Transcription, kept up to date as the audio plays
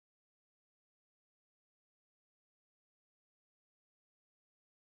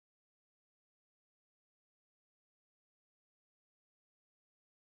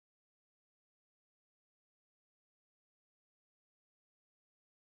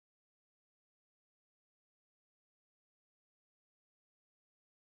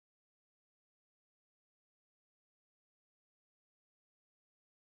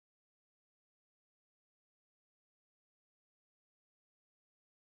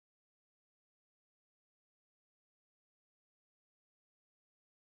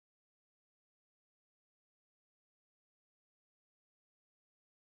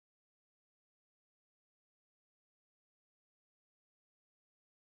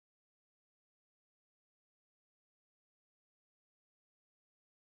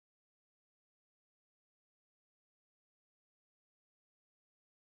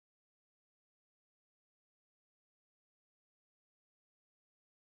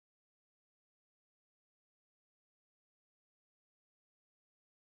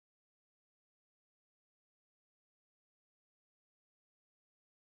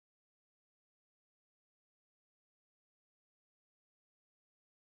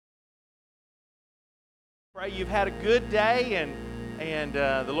Pray you've had a good day and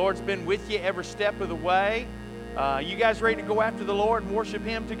the Lord's been with you every step of the way. You guys ready to go after the Lord and worship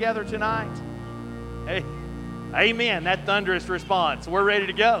Him together tonight? Hey, amen. That thunderous response. We're ready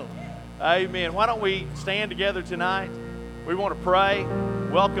to go. Amen. Why don't we stand together tonight? We want to pray.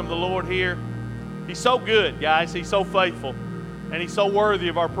 Welcome the Lord here. He's so good, guys. He's so faithful. And He's so worthy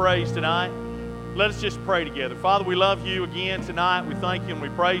of our praise tonight. Let us just pray together. Father, we love You again tonight. We thank You and we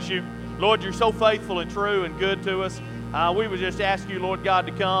praise You. Lord, You're so faithful and true and good to us. We would just ask You, Lord God,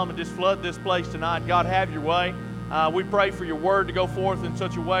 to come and just flood this place tonight. God, have Your way. We pray for Your word to go forth in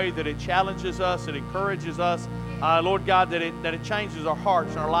such a way that it challenges us, it encourages us. Lord God, that it changes our hearts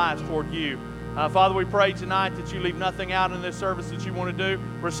and our lives toward You. Father, we pray tonight that You leave nothing out in this service that You want to do.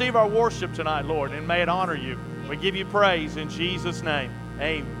 Receive our worship tonight, Lord, and may it honor You. We give You praise in Jesus' name.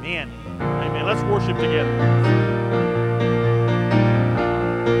 Amen. Amen. Let's worship together.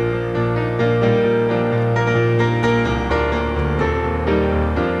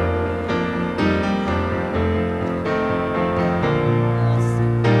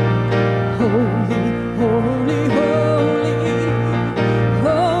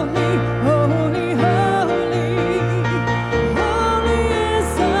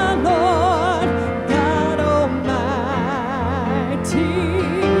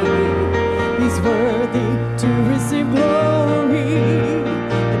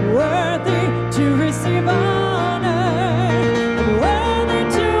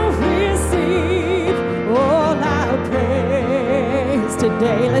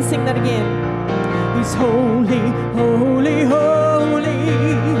 Let's sing that again. He's holy, holy, holy,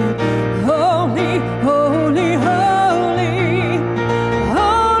 holy, holy, holy.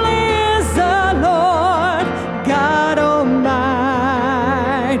 Holy is the Lord God Almighty.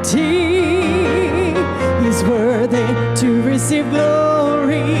 He's worthy to receive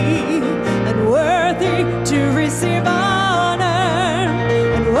glory and worthy to receive honor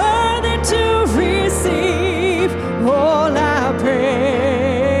and worthy to receive all our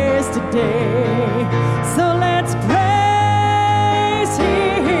praise today. So let's praise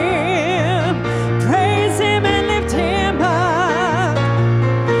Him and lift Him up.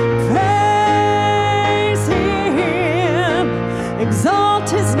 Praise Him, exalt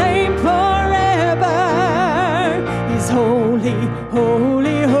His name forever. He's holy,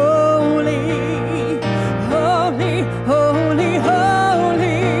 holy, holy, holy, holy,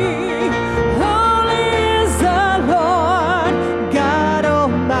 holy. Holy is the Lord God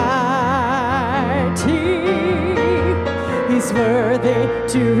Almighty. He's worthy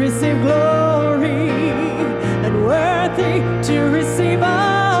to receive glory and worthy to receive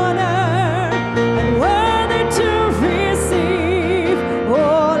honor and worthy to receive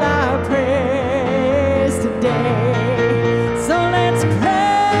all our praise today. So let's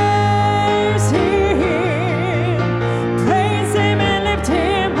praise Him and lift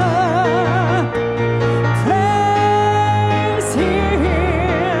Him up. Praise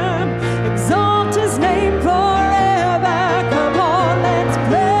Him, exalt His name forever. Come on, let's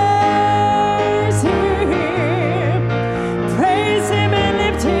praise Him and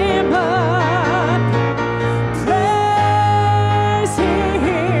lift Him up. Praise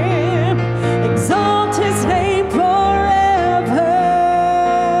Him, exalt His name forever.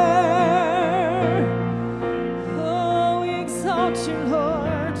 Oh, we exalt You,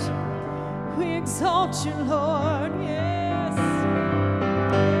 Lord. We exalt You, Lord. Yes.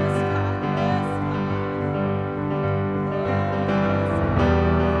 Yes, God. Yes, God.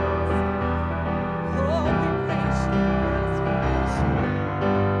 Oh, we praise You. Yes, we praise You.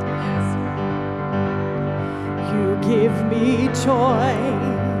 Yes. You give me joy.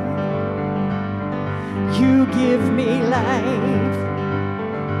 You give me life.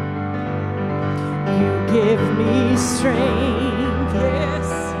 You give me strength, yes,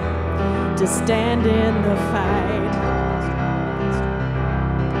 to stand in the fight.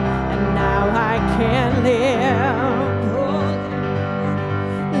 And now I can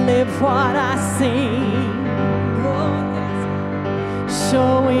live what I sing,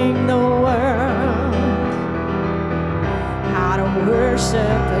 showing the world how to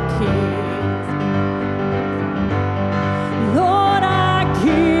worship the King. Lord, I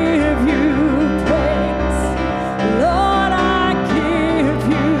give You praise. Lord, I give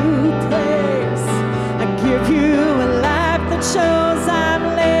You praise. I give You a life that shows I'm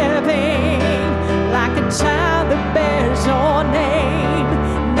living like a child that bears Your name.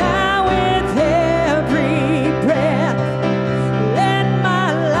 Now with every breath, let my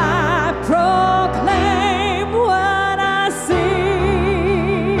life proclaim what I sing.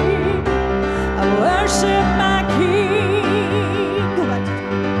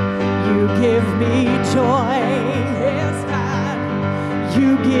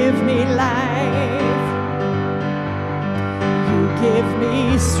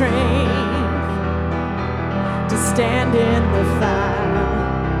 strength to stand in the fire.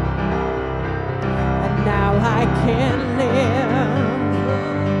 And now I can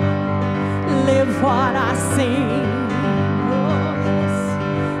live what I sing,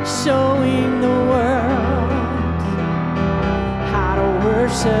 showing the world how to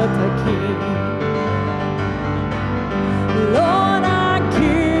worship a King. Lord, I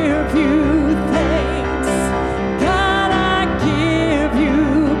give you thanks. God, I give you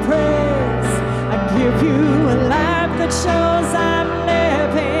praise. I give you a life that shows I'm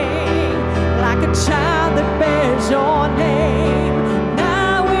living like a child that bears your name.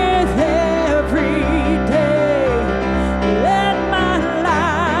 Now with every day, let my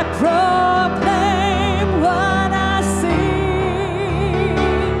life proclaim what I sing.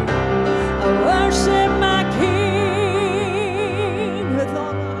 I worship my King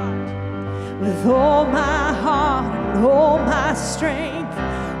with all my heart and all my strength,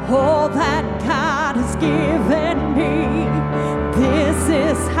 all that God has given me. This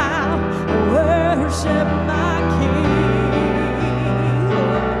is how I worship my King.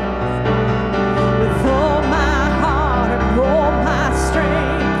 With all my heart and all my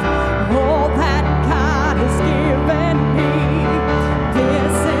strength, all that God has given me.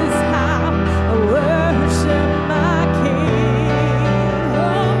 This is how I worship my King.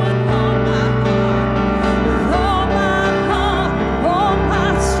 Oh, with all my heart, all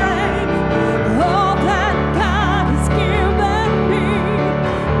my strength, all that God has given me.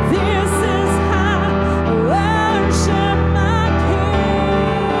 This is how I worship my King.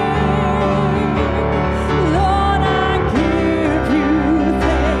 Lord, I give you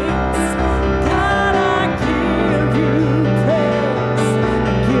thanks. God, I give you praise.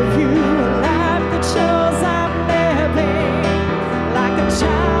 I give you a life that shows I'm living like a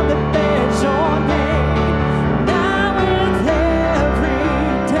child that bears your name. Now with every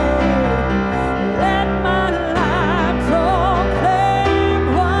day, let my life proclaim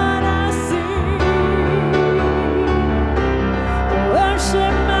what I see. I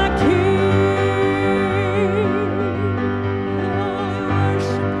worship my King. Oh, we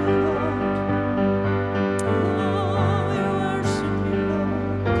worship you, Lord. Oh, we worship you, Lord.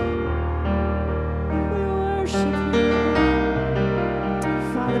 We worship you, Lord.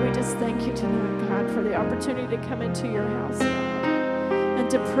 Father, we just thank you tonight, God, for the opportunity to come into your house, God, and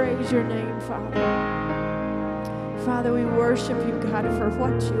to praise your name, Father. Father, we worship you, God, for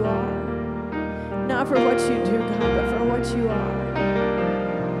what you are. Not for what you do, God, but for what you are.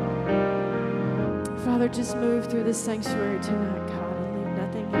 Father, just move through this sanctuary tonight, God, and leave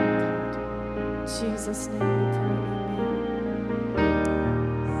nothing out, God. In Jesus' name we pray, amen.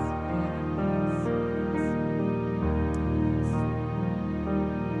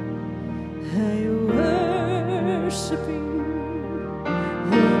 I worship you,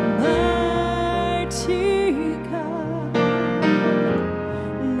 Almighty God.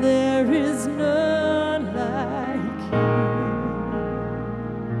 There is none like you.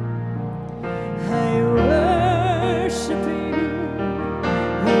 I worship you,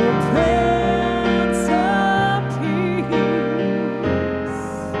 O Prince of Peace.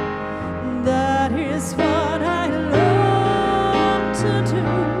 That is what I long to do.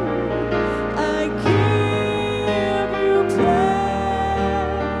 I give you praise,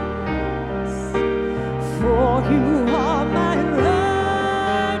 for you are my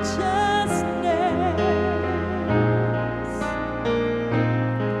righteousness.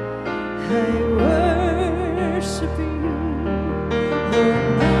 I worship you,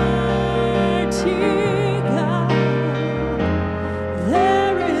 Almighty God.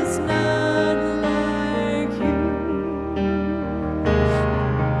 There is none like you.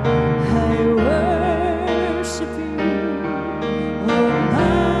 I worship you,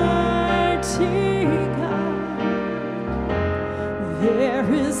 Almighty God. There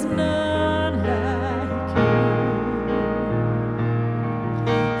is none like you.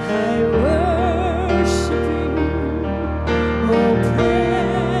 I worship you, O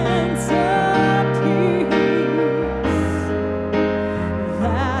Prince of Peace.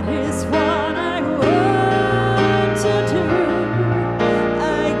 That is what I want to do.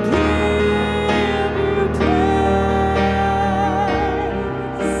 I give you praise,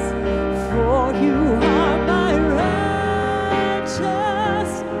 for you are my righteousness.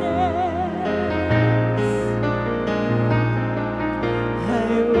 I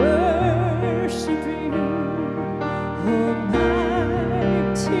worship you, Almighty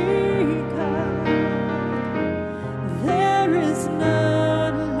God. There is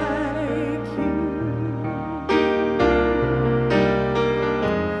none like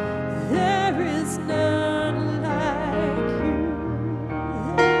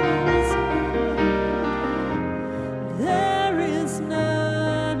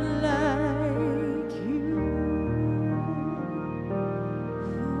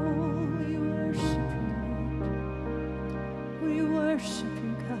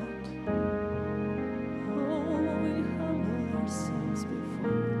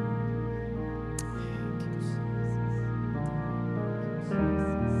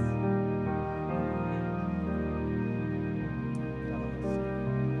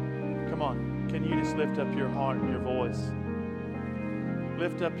just lift up your heart and your voice.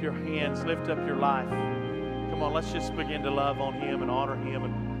 Lift up your hands. Lift up your life. Come on, let's just begin to love on Him and honor Him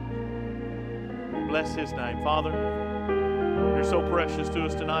and bless His name. Father, You're so precious to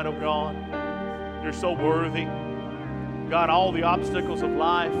us tonight, oh God. You're so worthy. God, all the obstacles of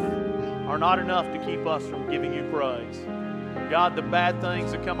life are not enough to keep us from giving You praise. God, the bad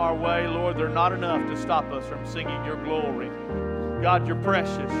things that come our way, Lord, they're not enough to stop us from singing Your glory. God, You're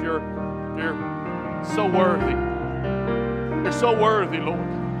precious. You're so worthy. You're so worthy, Lord.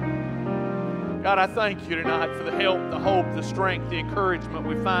 God, I thank You tonight for the help, the hope, the strength, the encouragement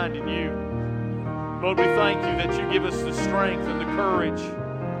we find in You. Lord, we thank You that You give us the strength and the courage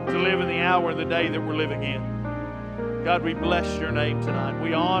to live in the hour and the day that we're living in. God, we bless Your name tonight.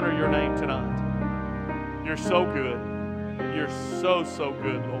 We honor Your name tonight. You're so good. You're so, so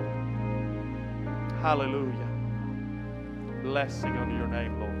good, Lord. Hallelujah. Blessing unto Your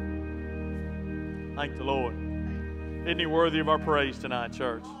name, Lord. Thank the Lord. Isn't He worthy of our praise tonight,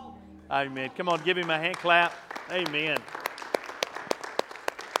 church? Amen. Come on, give Him a hand clap. Amen.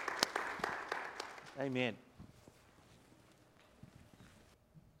 Amen.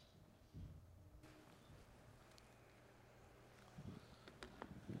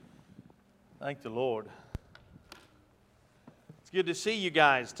 Thank the Lord. It's good to see you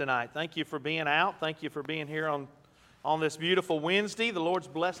guys tonight. Thank you for being out. Thank you for being here on this beautiful Wednesday. The Lord's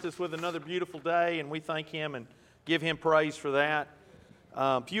blessed us with another beautiful day, and we thank Him and give Him praise for that.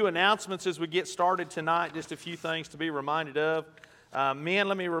 A few announcements as we get started tonight, just a few things to be reminded of. Men,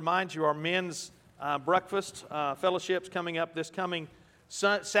 let me remind you, our men's breakfast fellowship's coming up this coming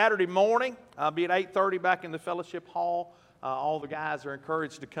Saturday morning. I'll be at 8:30 back in the fellowship hall. All the guys are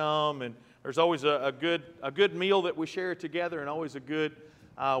encouraged to come, and there's always a good meal that we share together, and always a good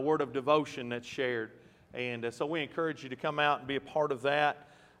word of devotion that's shared. And so we encourage you to come out and be a part of that.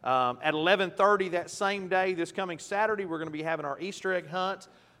 At 11:30 that same day, this coming Saturday, we're going to be having our Easter egg hunt.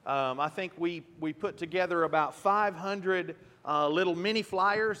 I think we put together about 500 little mini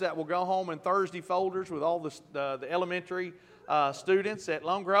flyers that will go home in Thursday folders with all the elementary students at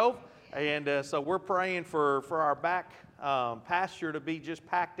Lone Grove. And so we're praying for our back pasture to be just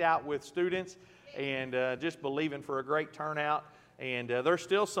packed out with students, and just believing for a great turnout. And there's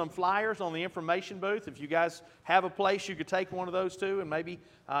still some flyers on the information booth. If you guys have a place you could take one of those to and maybe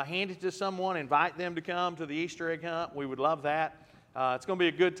hand it to someone, invite them to come to the Easter egg hunt, we would love that. It's going to be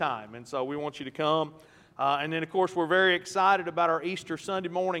a good time, and so we want you to come. And then, of course, we're very excited about our Easter Sunday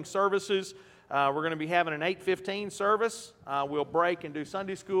morning services. We're going to be having an 8:15 service. We'll break and do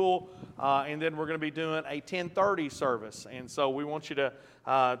Sunday school, and then we're going to be doing a 10:30 service. And so we want you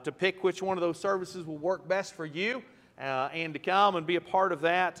to pick which one of those services will work best for you, and to come and be a part of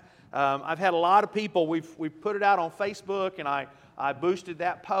that. I've had a lot of people. We've put it out on Facebook, and I boosted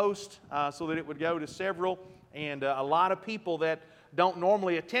that post so that it would go to several. And a lot of people that don't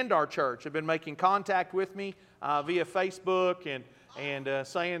normally attend our church have been making contact with me via Facebook and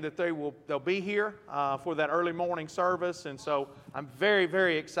saying that they'll be here for that early morning service. And so I'm very,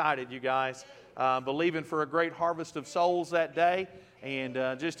 very excited, you guys, believing for a great harvest of souls that day, and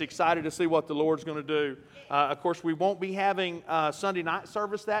just excited to see what the Lord's going to do. Of course, we won't be having Sunday night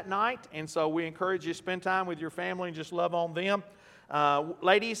service that night, and so we encourage you to spend time with your family and just love on them.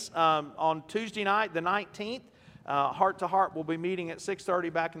 Ladies, on Tuesday night, the 19th, Heart to Heart will be meeting at 6:30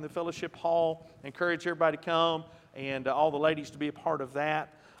 back in the fellowship hall. Encourage everybody to come, and all the ladies to be a part of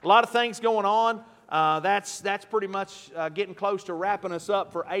that. A lot of things going on. That's pretty much getting close to wrapping us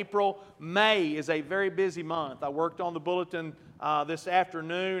up for April. May is a very busy month. I worked on the bulletin this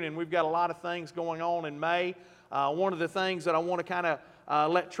afternoon, and we've got a lot of things going on in May. One of the things that I want to kind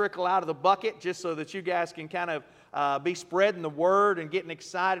of let trickle out of the bucket, just so that you guys can kind of be spreading the word and getting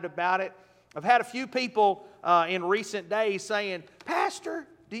excited about it. I've had a few people in recent days saying, "Pastor,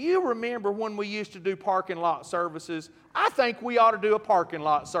 do you remember when we used to do parking lot services? I think we ought to do a parking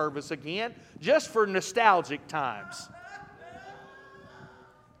lot service again, just for nostalgic times."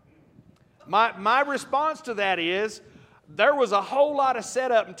 My response to that is, there was a whole lot of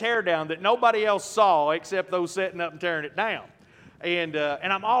setup and tear down that nobody else saw except those setting up and tearing it down. And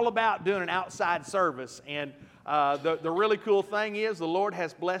I'm all about doing an outside service. And the really cool thing is, the Lord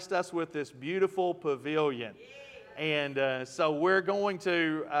has blessed us with this beautiful pavilion. And so we're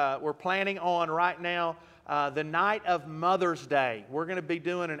planning on right now the night of Mother's Day. We're going to be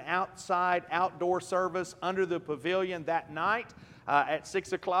doing an outdoor service under the pavilion that night at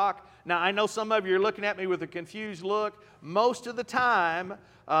 6 o'clock. Now, I know some of you are looking at me with a confused look. Most of the time,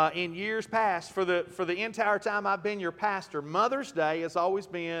 in years past, for the entire time I've been your pastor, Mother's Day has always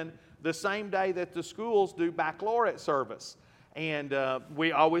been the same day that the schools do baccalaureate service. And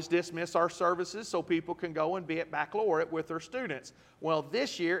we always dismiss our services so people can go and be at baccalaureate with their students. Well,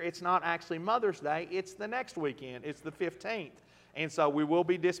 this year, it's not actually Mother's Day. It's the next weekend. It's the 15th. And so we will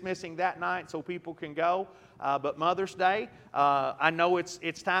be dismissing that night so people can go. But Mother's Day, I know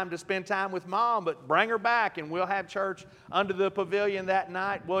it's time to spend time with Mom, but bring her back, and we'll have church under the pavilion that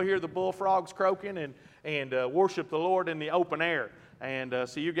night. We'll hear the bullfrogs croaking and worship the Lord in the open air. And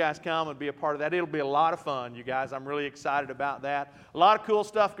so you guys come and be a part of that. It'll be a lot of fun, you guys. I'm really excited about that. A lot of cool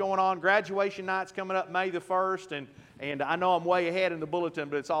stuff going on. Graduation night's coming up May the 1st. And I know I'm way ahead in the bulletin,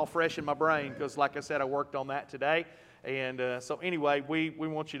 but it's all fresh in my brain because, like I said, I worked on that today. And so anyway, we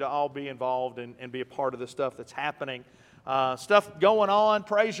want you to all be involved and be a part of the stuff that's happening. Stuff going on,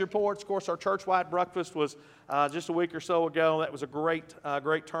 praise reports. Of course, our church-wide breakfast was just a week or so ago. That was a great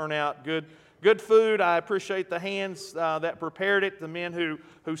turnout. Good food. I appreciate the hands that prepared it, the men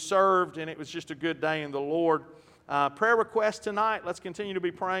who served, and it was just a good day in the Lord. Prayer requests tonight. Let's continue to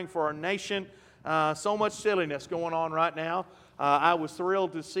be praying for our nation. So much silliness going on right now. I was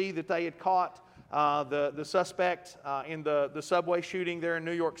thrilled to see that they had caught the suspect in the subway shooting there in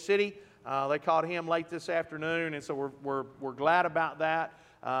New York City. They caught him late this afternoon, and so we're glad about that.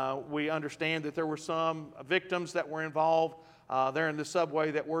 We understand that there were some victims that were involved there in the subway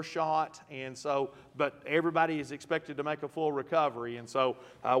that were shot, and so, but everybody is expected to make a full recovery, and so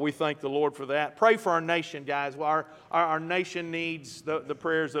we thank the Lord for that. Pray for our nation, guys. Our nation needs the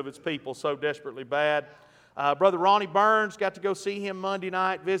prayers of its people so desperately bad. Brother Ronnie Burns, got to go see him Monday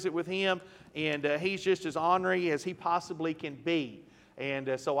night, visit with him, and he's just as ornery as he possibly can be.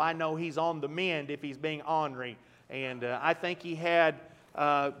 And so I know he's on the mend if he's being ornery. And I think he had,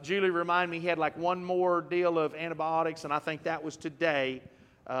 Julie reminded me, he had like one more deal of antibiotics, and I think that was today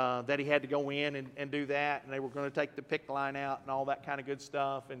that he had to go in and do that. And they were going to take the PICC line out and all that kind of good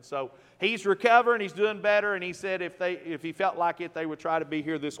stuff. And so he's recovering, he's doing better, and he said if he felt like it, they would try to be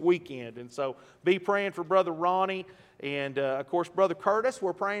here this weekend. And so be praying for Brother Ronnie. And, of course, Brother Curtis,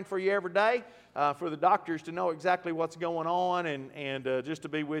 we're praying for you every day, for the doctors to know exactly what's going on and just to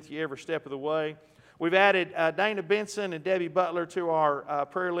be with you every step of the way. We've added Dana Benson and Debbie Butler to our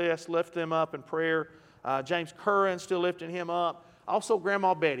prayer list. Lift them up in prayer. James Curran, still lifting him up. Also,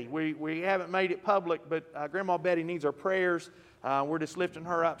 Grandma Betty. We haven't made it public, but Grandma Betty needs our prayers. We're just lifting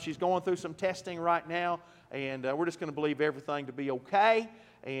her up. She's going through some testing right now, and we're just going to believe everything to be okay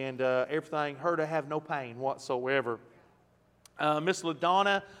and everything, her to have no pain whatsoever. Miss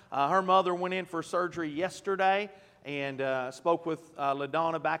LaDonna, her mother went in for surgery yesterday and spoke with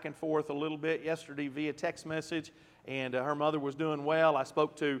LaDonna back and forth a little bit yesterday via text message, and her mother was doing well. I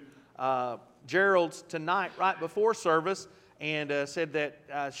spoke to Gerald's tonight right before service and said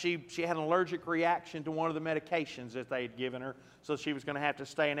that she had an allergic reaction to one of the medications that they had given her, so she was going to have to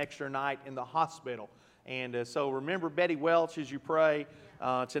stay an extra night in the hospital. And so remember Betty Welch as you pray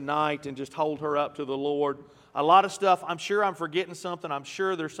tonight and just hold her up to the Lord. A lot of stuff. I'm sure I'm forgetting something. I'm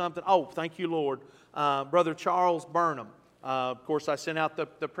sure there's something. Oh, thank you, Lord. Brother Charles Burnham. Of course, I sent out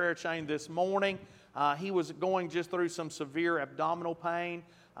the prayer chain this morning. He was going just through some severe abdominal pain.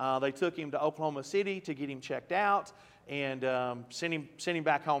 They took him to Oklahoma City to get him checked out and sent him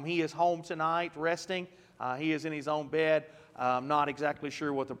back home. He is home tonight resting. He is in his own bed. I'm not exactly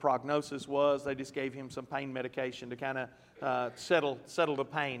sure what the prognosis was. They just gave him some pain medication to kind of settle the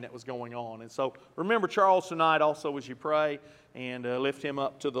pain that was going on. And so remember Charles tonight also as you pray and lift him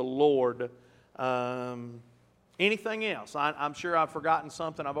up to the Lord. Anything else? I'm sure I've forgotten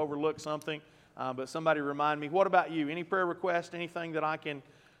something. I've overlooked something. But somebody remind me. What about you? Any prayer requests? Anything that I can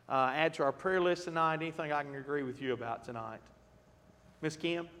add to our prayer list tonight? Anything I can agree with you about tonight? Miss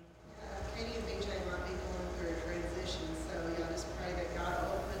Kim? Katie and BJ might be going through a transition, so y'all just pray that God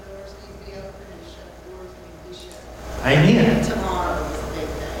will open the doors need to be open and shut the doors need to be shut. Amen. Tomorrow is a big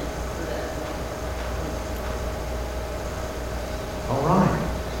day for that. All right.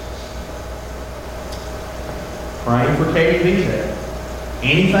 Praying for Katie and BJ.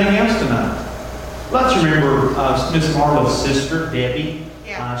 Anything else tonight? Let's remember Miss Marla's sister, Debbie.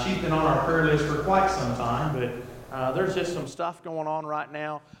 Yeah. She's been on our prayer list for quite some time, but there's just some stuff going on right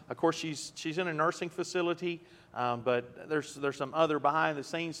now. Of course, she's in a nursing facility, but there's some other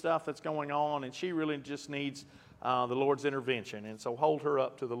behind-the-scenes stuff that's going on, and she really just needs the Lord's intervention. And so hold her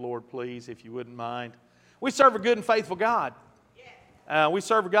up to the Lord, please, if you wouldn't mind. We serve a good and faithful God. We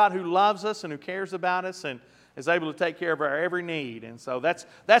serve a God who loves us and who cares about us and is able to take care of our every need. And so that's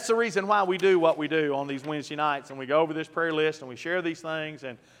the reason why we do what we do on these Wednesday nights. And we go over this prayer list and we share these things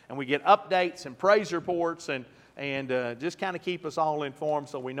and we get updates and praise reports and just kind of keep us all informed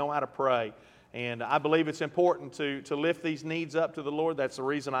so we know how to pray. And I believe it's important to lift these needs up to the Lord. That's the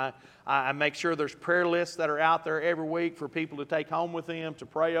reason I make sure there's prayer lists that are out there every week for people to take home with them, to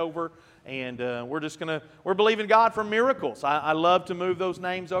pray over. And we're believing God for miracles. I love to move those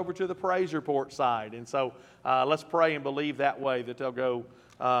names over to the praise report side. And so let's pray and believe that way that they'll go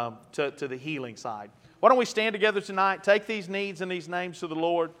to the healing side. Why don't we stand together tonight, take these needs and these names to the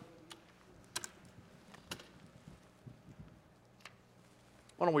Lord.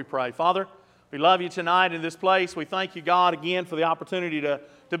 Why don't we pray? Father, we love you tonight in this place. We thank you, God, again for the opportunity to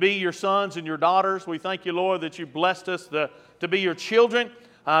be your sons and your daughters. We thank you, Lord, that you blessed us to be your children,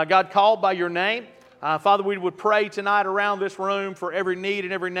 God, called by your name. Father, we would pray tonight around this room for every need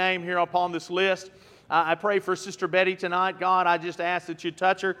and every name here upon this list. I pray for Sister Betty tonight. God, I just ask that you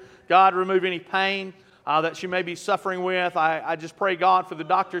touch her. God, remove any pain that she may be suffering with. I just pray, God, for the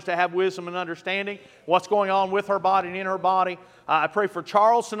doctors to have wisdom and understanding what's going on with her body and in her body. I pray for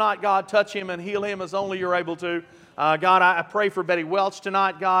Charles tonight. God, touch him and heal him as only you're able to. God, I pray for Betty Welch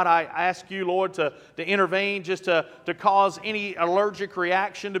tonight. God, I ask you, Lord, to intervene, just to cause any allergic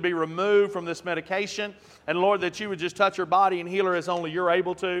reaction to be removed from this medication. And Lord, that you would just touch her body and heal her as only you're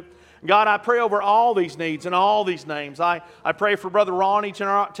able to. God, I pray over all these needs and all these names. I pray for Brother Ronnie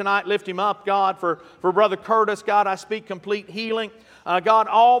tonight. Lift him up, God. For Brother Curtis, God, I speak complete healing. God,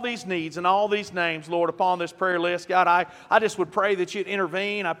 all these needs and all these names, Lord, upon this prayer list. God, I just would pray that you'd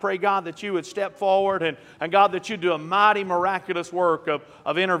intervene. I pray, God, that you would step forward and God, that you'd do a mighty, miraculous work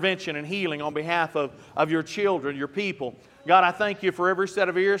of intervention and healing on behalf of your children, your people. God, I thank you for every set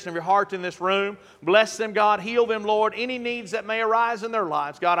of ears and every heart in this room. Bless them, God. Heal them, Lord. Any needs that may arise in their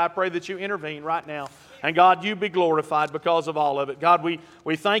lives, God, I pray that you intervene right now. And God, you be glorified because of all of it. God,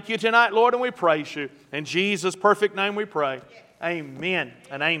 we thank you tonight, Lord, and we praise you. In Jesus' perfect name we pray. Amen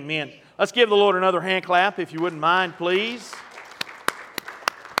and amen. Let's give the Lord another hand clap, if you wouldn't mind, please.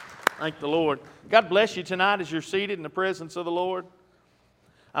 Thank the Lord. God bless you tonight as you're seated in the presence of the Lord.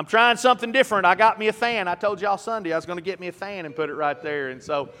 I'm trying something different. I got me a fan. I told y'all Sunday I was going to get me a fan and put it right there. And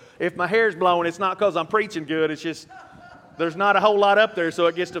so if my hair's blowing, it's not because I'm preaching good. It's just there's not a whole lot up there, so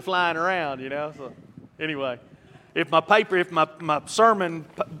it gets to flying around, you know. So anyway, if my sermon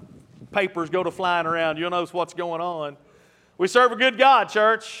papers go to flying around, you'll notice what's going on. We serve a good God,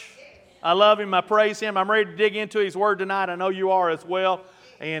 church. I love Him. I praise Him. I'm ready to dig into His Word tonight. I know you are as well.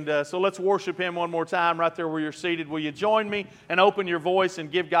 And so let's worship Him one more time right there where you're seated. Will you join me and open your voice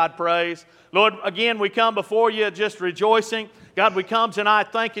and give God praise? Lord, again, we come before you just rejoicing. God, we come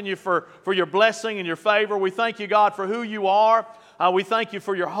tonight thanking you for your blessing and your favor. We thank you, God, for who you are. We thank you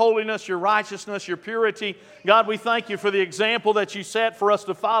for your holiness, your righteousness, your purity. God, we thank you for the example that you set for us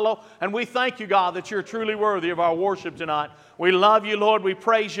to follow. And we thank you, God, that you're truly worthy of our worship tonight. We love you, Lord. We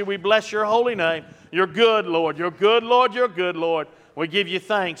praise you. We bless your holy name. You're good, Lord. You're good, Lord. You're good, Lord. We give you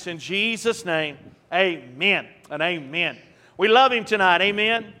thanks in Jesus' name. Amen and amen. We love Him tonight.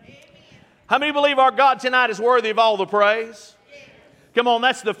 Amen. How many believe our God tonight is worthy of all the praise? Come on,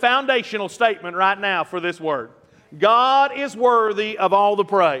 that's the foundational statement right now for this word. God is worthy of all the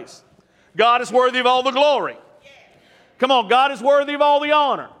praise. God is worthy of all the glory. Come on, God is worthy of all the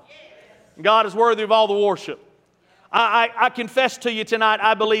honor. God is worthy of all the worship. I confess to you tonight,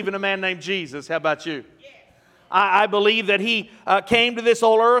 I believe in a man named Jesus. How about you? I believe that He came to this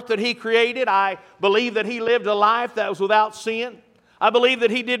old earth that He created. I believe that He lived a life that was without sin. I believe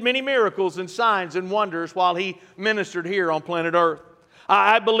that He did many miracles and signs and wonders while He ministered here on planet Earth.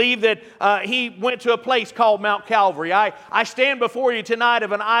 I believe that He went to a place called Mount Calvary. I stand before you tonight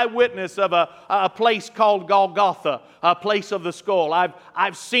of an eyewitness of a place called Golgotha, a place of the skull.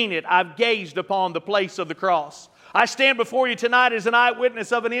 I've seen it. I've gazed upon the place of the cross. I stand before you tonight as an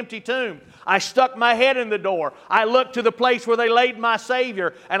eyewitness of an empty tomb. I stuck my head in the door. I looked to the place where they laid my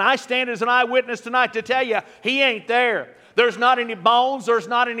Savior. And I stand as an eyewitness tonight to tell you, He ain't there. There's not any bones. There's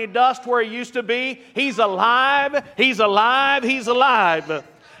not any dust where He used to be. He's alive. He's alive. He's alive.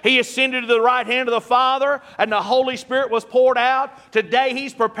 He ascended to the right hand of the Father, and the Holy Spirit was poured out. Today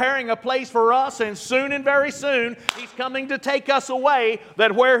He's preparing a place for us, and soon and very soon He's coming to take us away,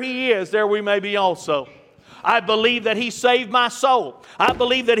 that where He is, there we may be also. I believe that He saved my soul. I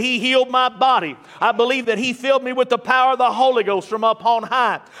believe that He healed my body. I believe that He filled me with the power of the Holy Ghost from up on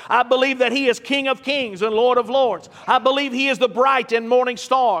high. I believe that He is King of kings and Lord of lords. I believe He is the bright and morning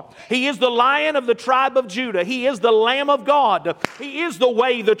star. He is the Lion of the tribe of Judah. He is the Lamb of God. He is the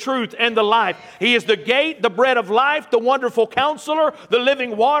way, the truth, and the life. He is the gate, the bread of life, the wonderful counselor, the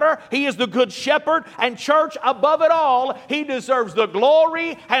living water. He is the good shepherd. And church, above it all, He deserves the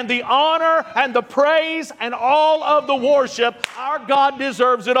glory and the honor and the praise and all of the worship. Our God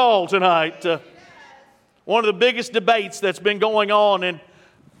deserves it all tonight. One of the biggest debates that's been going on in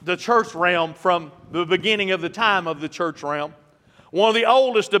the church realm from the beginning of the time of the church realm. One of the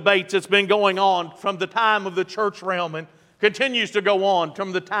oldest debates that's been going on from the time of the church realm and continues to go on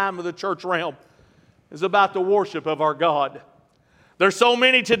from the time of the church realm is about the worship of our God. There's so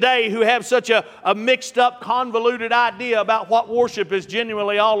many today who have such a mixed up, convoluted idea about what worship is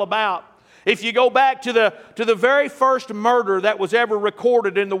genuinely all about. If you go back to the very first murder that was ever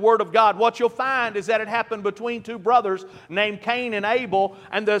recorded in the Word of God, what you'll find is that it happened between two brothers named Cain and Abel,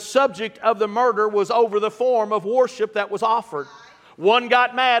 and the subject of the murder was over the form of worship that was offered. One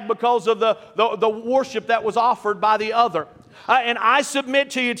got mad because of the worship that was offered by the other. And I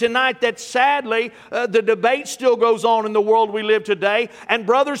submit to you tonight that sadly, the debate still goes on in the world we live today, and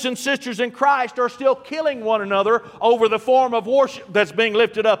brothers and sisters in Christ are still killing one another over the form of worship that's being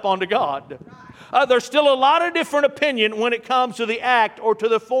lifted up unto God. There's still a lot of different opinion when it comes to the act or to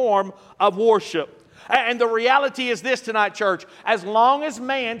the form of worship. And the reality is this tonight, church. As long as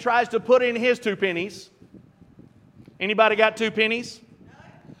man tries to put in his 2 pennies, anybody got 2 pennies?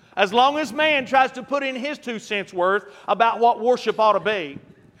 As long as man tries to put in his 2 cents worth about what worship ought to be,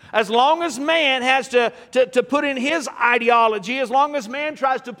 as long as man has to put in his ideology, as long as man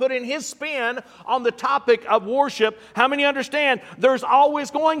tries to put in his spin on the topic of worship, how many understand there's always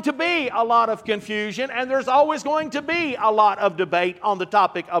going to be a lot of confusion and there's always going to be a lot of debate on the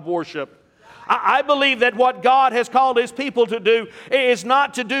topic of worship? I believe that what God has called His people to do is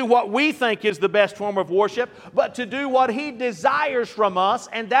not to do what we think is the best form of worship, but to do what He desires from us,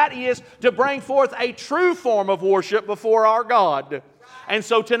 and that is to bring forth a true form of worship before our God. And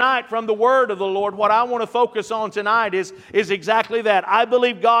so tonight, from the Word of the Lord, what I want to focus on tonight is exactly that. I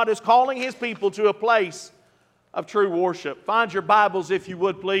believe God is calling His people to a place of true worship. Find your Bibles, if you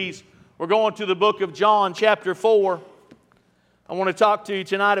would, please. We're going to the book of John, chapter 4. I want to talk to you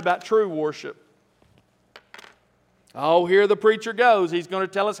tonight about true worship. Oh, here the preacher goes. He's going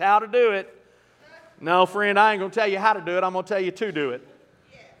to tell us how to do it. No, friend, I ain't going to tell you how to do it. I'm going to tell you to do it.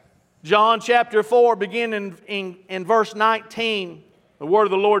 John chapter 4, beginning in verse 19, the word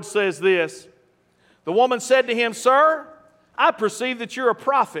of the Lord says this. The woman said to him, "Sir, I perceive that you're a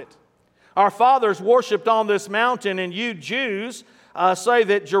prophet. Our fathers worshipped on this mountain, and you Jews say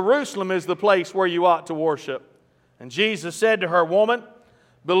that Jerusalem is the place where you ought to worship." And Jesus said to her, "Woman,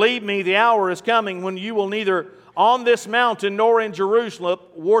 believe me, the hour is coming when you will neither on this mountain nor in Jerusalem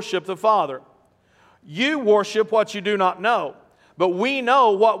worship the Father. You worship what you do not know, but we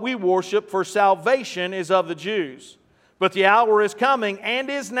know what we worship, for salvation is of the Jews. But the hour is coming, and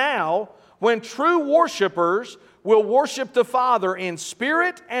is now, when true worshipers will worship the Father in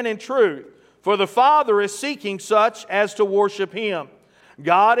spirit and in truth, for the Father is seeking such as to worship Him.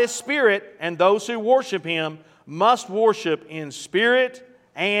 God is spirit, and those who worship Him must worship in spirit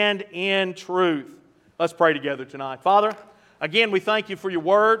and in truth." Let's pray together tonight. Father, again, we thank you for your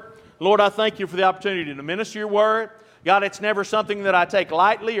word. Lord, I thank you for the opportunity to minister your word. God, it's never something that I take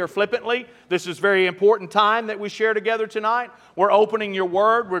lightly or flippantly. This is a very important time that we share together tonight. We're opening your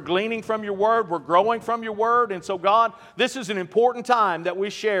word. We're gleaning from your word. We're growing from your word. And so, God, this is an important time that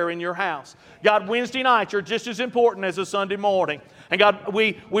we share in your house. God, Wednesday nights are just as important as a Sunday morning. And God,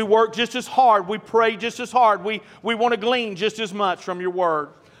 we work just as hard. We pray just as hard. We want to glean just as much from your word.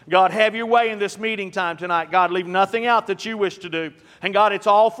 God, have your way in this meeting time tonight. God, leave nothing out that you wish to do. And God, it's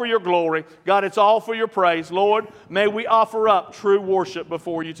all for your glory. God, it's all for your praise. Lord, may we offer up true worship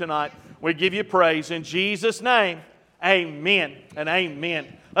before you tonight. We give you praise in Jesus' name. Amen and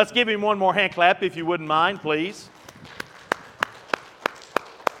amen. Let's give him one more hand clap if you wouldn't mind, please.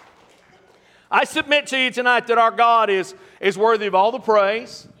 I submit to you tonight that our God is worthy of all the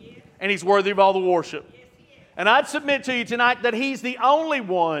praise and He's worthy of all the worship. And I'd submit to you tonight that He's the only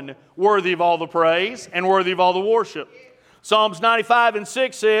one worthy of all the praise and worthy of all the worship. Psalms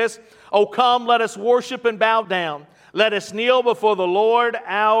 95:6 says, "Oh, come, let us worship and bow down. Let us kneel before the Lord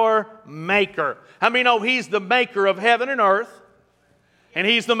our Maker." How many know He's the maker of heaven and earth? And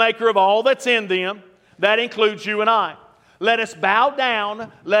He's the maker of all that's in them. That includes you and I. Let us bow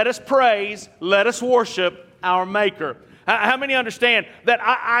down, let us praise, let us worship our Maker. How many understand that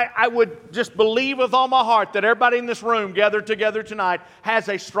I would just believe with all my heart that everybody in this room gathered together tonight has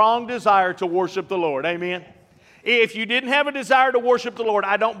a strong desire to worship the Lord? Amen? If you didn't have a desire to worship the Lord,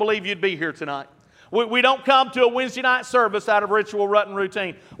 I don't believe you'd be here tonight. We don't come to a Wednesday night service out of ritual, rut, and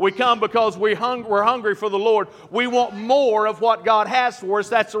routine. We come because we're hungry for the Lord. We want more of what God has for us.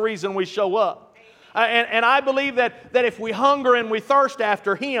 That's the reason we show up. And I believe that if we hunger and we thirst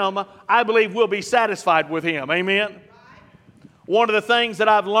after Him, I believe we'll be satisfied with Him. Amen? One of the things that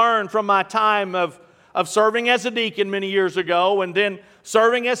I've learned from my time of serving as a deacon many years ago, and then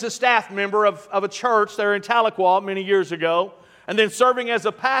serving as a staff member of a church there in Tahlequah many years ago, and then serving as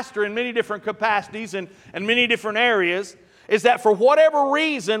a pastor in many different capacities and many different areas, is that for whatever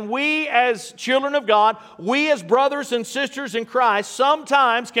reason, we as children of God, we as brothers and sisters in Christ,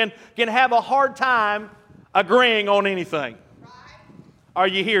 sometimes can have a hard time agreeing on anything. Are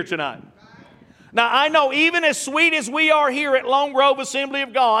you here tonight? Now, I know even as sweet as we are here at Lone Grove Assembly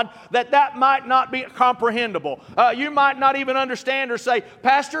of God, that might not be comprehensible. You might not even understand or say,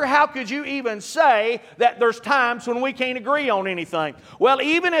 Pastor, how could you even say that there's times when we can't agree on anything? Well,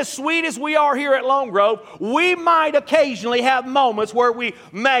 even as sweet as we are here at Lone Grove, we might occasionally have moments where we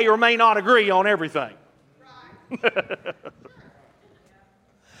may or may not agree on everything.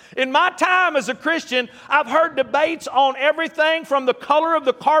 In my time as a Christian, I've heard debates on everything from the color of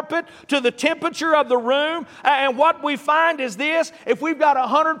the carpet to the temperature of the room. And what we find is this: if we've got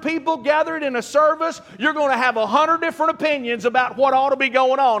 100 people gathered in a service, you're going to have 100 different opinions about what ought to be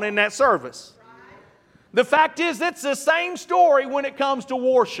going on in that service. The fact is, it's the same story when it comes to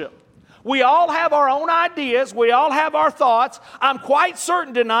worship. We all have our own ideas. We all have our thoughts. I'm quite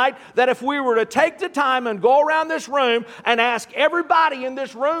certain tonight that if we were to take the time and go around this room and ask everybody in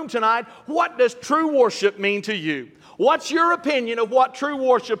this room tonight, what does true worship mean to you? What's your opinion of what true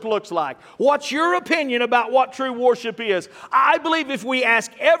worship looks like? What's your opinion about what true worship is? I believe if we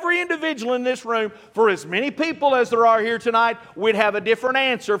ask every individual in this room, for as many people as there are here tonight, we'd have a different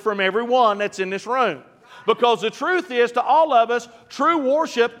answer from everyone that's in this room. Because the truth is, to all of us, true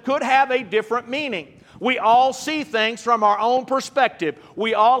worship could have a different meaning. We all see things from our own perspective.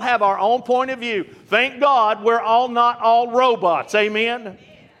 We all have our own point of view. Thank God we're not all robots. Amen?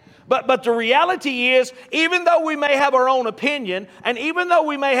 But the reality is, even though we may have our own opinion, and even though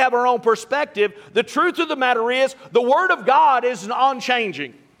we may have our own perspective, the truth of the matter is, the Word of God is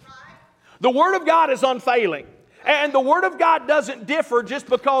unchanging. The Word of God is unfailing. And the Word of God doesn't differ just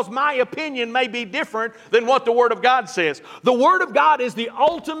because my opinion may be different than what the Word of God says. The Word of God is the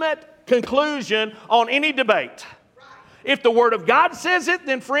ultimate conclusion on any debate. If the Word of God says it,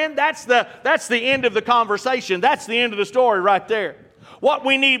 then friend, that's the end of the conversation. That's the end of the story right there. What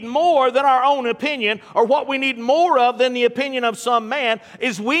we need more than our own opinion, or what we need more of than the opinion of some man,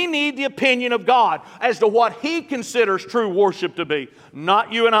 is we need the opinion of God as to what He considers true worship to be,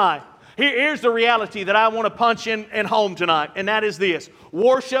 not you and I. Here's the reality that I want to punch in home tonight, and that is this: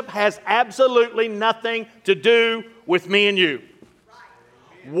 worship has absolutely nothing to do with me and you.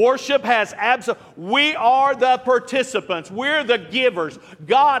 Worship has we are the participants. We're the givers.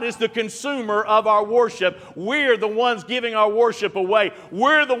 God is the consumer of our worship. We're the ones giving our worship away.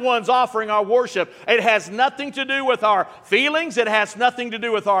 We're the ones offering our worship. It has nothing to do with our feelings. It has nothing to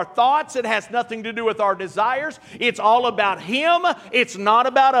do with our thoughts. It has nothing to do with our desires. It's all about Him. It's not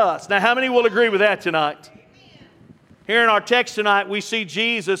about us. Now, how many will agree with that tonight? Here in our text tonight, we see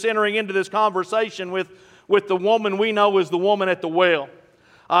Jesus entering into this conversation with the woman we know as the woman at the well.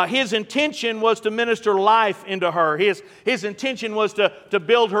 His intention was to minister life into her. His intention was to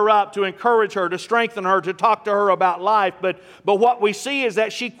build her up, to encourage her, to strengthen her, to talk to her about life. But what we see is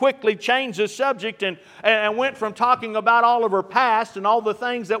that she quickly changed the subject and went from talking about all of her past and all the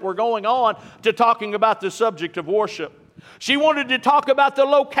things that were going on to talking about the subject of worship. She wanted to talk about the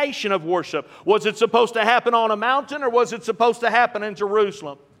location of worship. Was it supposed to happen on a mountain, or was it supposed to happen in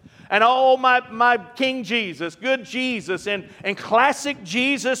Jerusalem? And oh, my King Jesus, good Jesus, in classic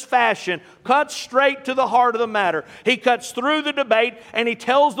Jesus fashion, cuts straight to the heart of the matter. He cuts through the debate and he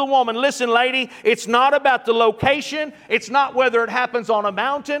tells the woman, listen, lady, it's not about the location. It's not whether it happens on a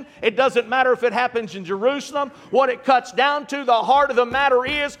mountain. It doesn't matter if it happens in Jerusalem. What it cuts down to, the heart of the matter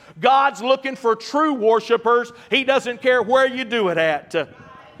is, God's looking for true worshipers. He doesn't care where you do it at.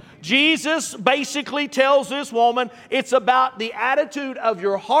 Jesus basically tells this woman, it's about the attitude of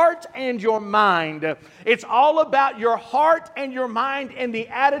your heart and your mind. It's all about your heart and your mind and the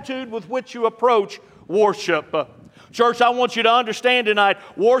attitude with which you approach worship. Church, I want you to understand tonight,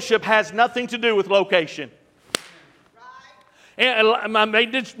 worship has nothing to do with location. And I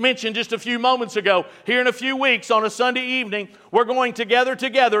made mention just a few moments ago, here in a few weeks on a Sunday evening, we're going to gather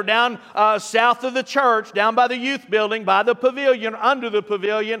together down south of the church, down by the youth building, by the pavilion, under the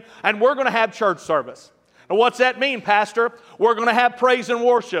pavilion, and we're going to have church service. Now, what's that mean, Pastor? We're going to have praise and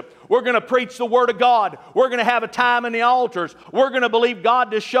worship. We're going to preach the Word of God. We're going to have a time in the altars. We're going to believe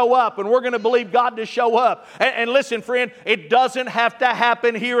God to show up, and we're going to believe God to show up. And listen, friend, it doesn't have to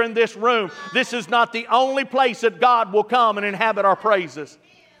happen here in this room. This is not the only place that God will come and inhabit our praises.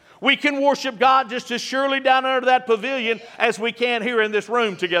 We can worship God just as surely down under that pavilion as we can here in this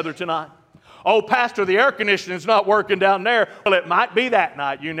room together tonight. Oh, Pastor, the air conditioning's not working down there. Well, it might be that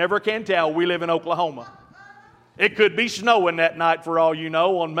night. You never can tell. We live in Oklahoma. It could be snowing that night for all you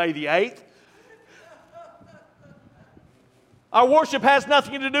know on May the 8th. Our worship has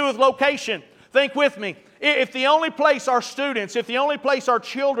nothing to do with location. Think with me. If the only place our students, if the only place our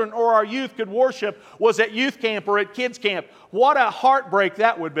children or our youth could worship was at youth camp or at kids camp, what a heartbreak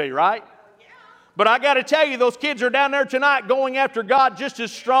that would be, right? But I got to tell you, those kids are down there tonight going after God just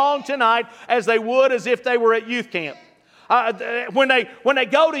as strong tonight as they would as if they were at youth camp. When they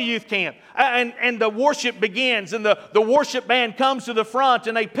go to youth camp and the worship begins and the worship band comes to the front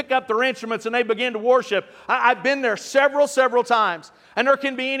and they pick up their instruments and they begin to worship. I've been there several times. And there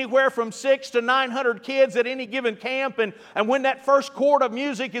can be anywhere from 600 to 900 kids at any given camp. And when that first chord of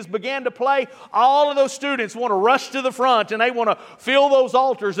music is began to play, all of those students want to rush to the front and they want to fill those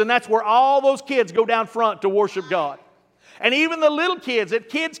altars. And that's where all those kids go down front to worship God. And even the little kids at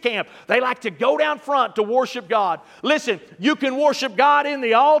kids camp, they like to go down front to worship God. Listen, you can worship God in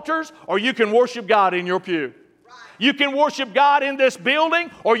the altars or you can worship God in your pew. You can worship God in this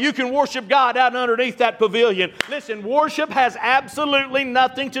building or you can worship God out underneath that pavilion. Listen, worship has absolutely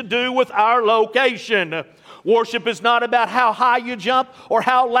nothing to do with our location. Worship is not about how high you jump or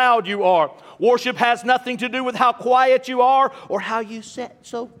how loud you are. Worship has nothing to do with how quiet you are or how you sit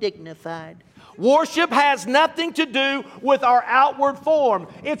so dignified. Worship has nothing to do with our outward form.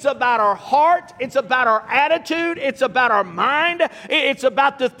 It's about our heart. It's about our attitude. It's about our mind. It's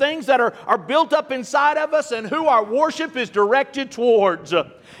about the things that are built up inside of us and who our worship is directed towards.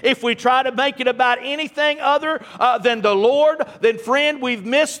 If we try to make it about anything other than the Lord, then friend, we've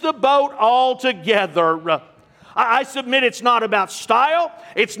missed the boat altogether. I submit it's not about style,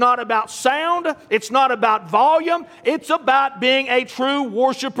 it's not about sound, it's not about volume, it's about being a true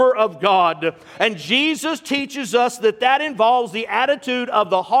worshiper of God. And Jesus teaches us that involves the attitude of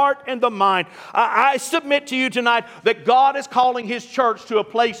the heart and the mind. I submit to you tonight that God is calling His church to a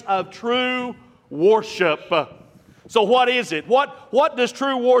place of true worship. So what is it? What does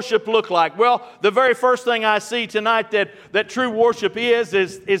true worship look like? Well, the very first thing I see tonight that true worship is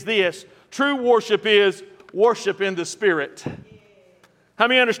this. True worship is worship in the Spirit. How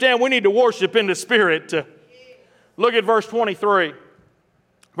many understand we need to worship in the Spirit? Look at verse 23.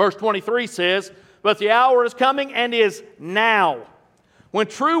 Verse 23 says, "But the hour is coming and is now, when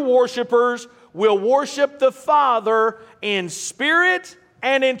true worshipers will worship the Father in spirit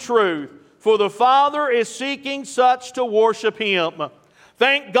and in truth. For the Father is seeking such to worship Him."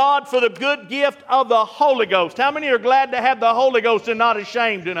 Thank God for the good gift of the Holy Ghost. How many are glad to have the Holy Ghost and not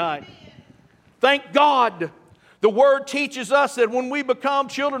ashamed tonight? Thank God. The Word teaches us that when we become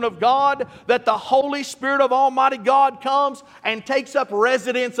children of God, that the Holy Spirit of Almighty God comes and takes up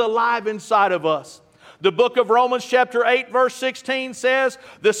residence alive inside of us. The book of Romans chapter 8 verse 16 says,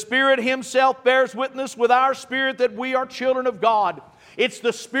 "The Spirit Himself bears witness with our spirit that we are children of God." It's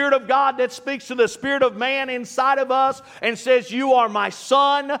the Spirit of God that speaks to the spirit of man inside of us and says, "You are my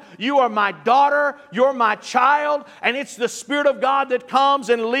son, you are my daughter, you're my child." And it's the Spirit of God that comes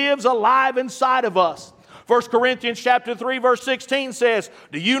and lives alive inside of us. 1 Corinthians chapter 3 verse 16 says,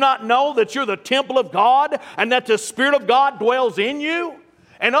 "Do you not know that you're the temple of God and that the Spirit of God dwells in you?"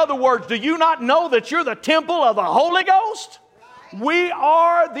 In other words, do you not know that you're the temple of the Holy Ghost? We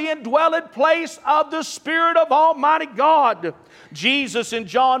are the indwelled place of the Spirit of Almighty God. Jesus in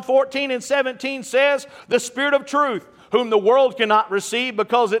John 14 and 17 says, "The Spirit of truth, whom the world cannot receive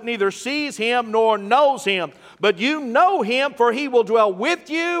because it neither sees Him nor knows Him. But you know Him, for He will dwell with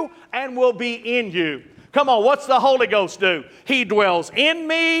you and will be in you." Come on, what's the Holy Ghost do? He dwells in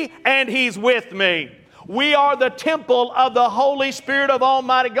me and He's with me. We are the temple of the Holy Spirit of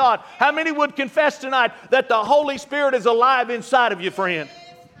Almighty God. How many would confess tonight that the Holy Spirit is alive inside of you, friend?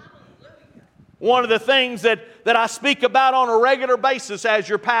 One of the things that I speak about on a regular basis as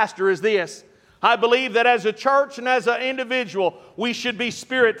your pastor is this. I believe that as a church and as an individual, we should be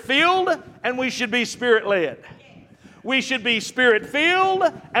Spirit-filled and we should be Spirit-led. We should be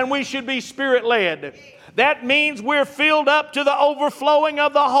Spirit-filled and we should be Spirit-led. That means we're filled up to the overflowing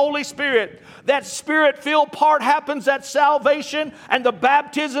of the Holy Spirit. That Spirit-filled part happens at salvation, and the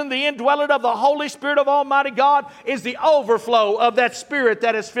baptism, the indwelling of the Holy Spirit of Almighty God is the overflow of that Spirit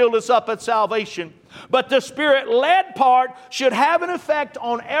that has filled us up at salvation. But the Spirit-led part should have an effect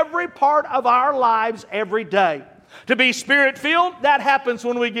on every part of our lives every day. To be Spirit-filled, that happens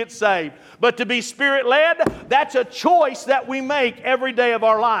when we get saved. But to be Spirit-led, that's a choice that we make every day of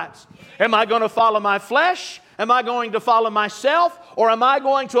our lives. Am I going to follow my flesh? Am I going to follow myself? Or am I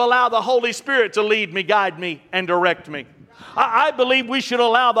going to allow the Holy Spirit to lead me, guide me, and direct me? I believe we should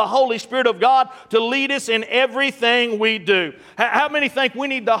allow the Holy Spirit of God to lead us in everything we do. How many think we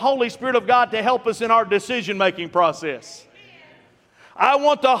need the Holy Spirit of God to help us in our decision-making process? I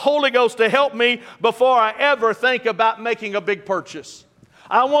want the Holy Ghost to help me before I ever think about making a big purchase.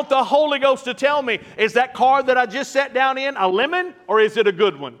 I want the Holy Ghost to tell me, is that car that I just sat down in a lemon or is it a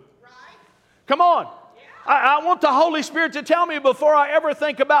good one? Come on. I want the Holy Spirit to tell me before I ever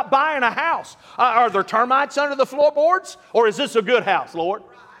think about buying a house. Are there termites under the floorboards? Or is this a good house, Lord?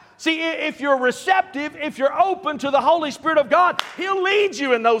 See, if you're receptive, if you're open to the Holy Spirit of God, He'll lead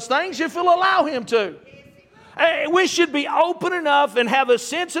you in those things if you'll allow Him to. We should be open enough and have a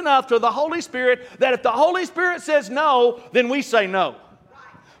sense enough to the Holy Spirit that if the Holy Spirit says no, then we say no.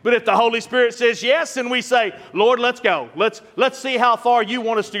 But if the Holy Spirit says yes, then we say, Lord, let's go. Let's see how far you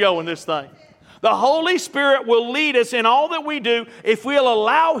want us to go in this thing. The Holy Spirit will lead us in all that we do if we'll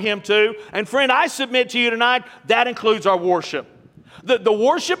allow Him to. And friend, I submit to you tonight, that includes our worship. The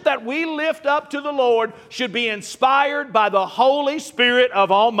worship that we lift up to the Lord should be inspired by the Holy Spirit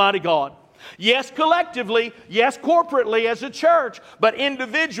of Almighty God. Yes, collectively, yes, corporately as a church, but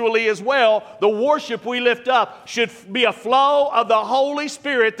individually as well, the worship we lift up should be a flow of the Holy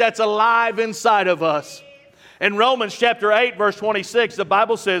Spirit that's alive inside of us. In Romans chapter 8, verse 26, the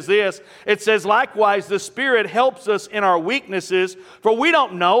Bible says this. It says, likewise, the Spirit helps us in our weaknesses, for we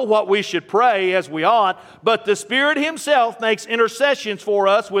don't know what we should pray as we ought, but the Spirit Himself makes intercessions for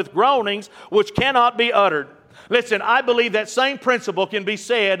us with groanings which cannot be uttered. Listen, I believe that same principle can be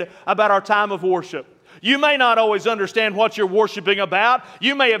said about our time of worship. You may not always understand what you're worshiping about.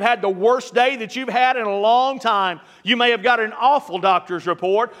 You may have had the worst day that you've had in a long time. You may have got an awful doctor's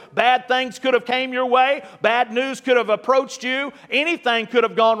report. Bad things could have came your way. Bad news could have approached you. Anything could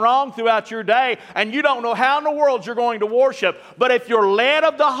have gone wrong throughout your day, and you don't know how in the world you're going to worship. But if you're led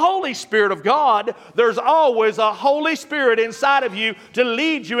of the Holy Spirit of God, there's always a Holy Spirit inside of you to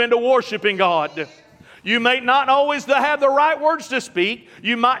lead you into worshiping God. You may not always have the right words to speak.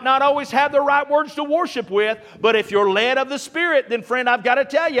 You might not always have the right words to worship with. But if you're led of the Spirit, then friend, I've got to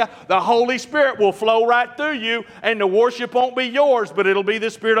tell you, the Holy Spirit will flow right through you, and the worship won't be yours, but it'll be the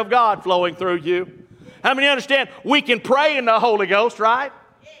Spirit of God flowing through you. How many understand we can pray in the Holy Ghost, right?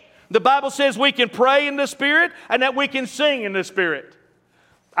 The Bible says we can pray in the Spirit and that we can sing in the Spirit.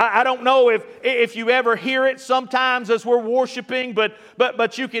 I don't know if you ever hear it sometimes as we're worshiping,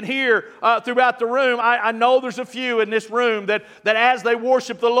 but you can hear throughout the room. I know there's a few in this room that as they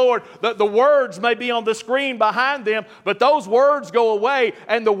worship the Lord, the words may be on the screen behind them, but those words go away,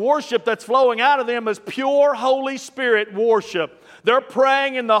 and the worship that's flowing out of them is pure Holy Spirit worship. They're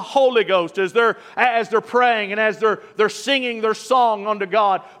praying in the Holy Ghost as they're praying and as they're singing their song unto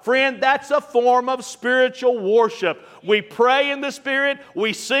God. Friend, that's a form of spiritual worship. We pray in the Spirit,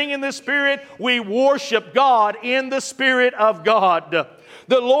 we sing in the Spirit, we worship God in the Spirit of God.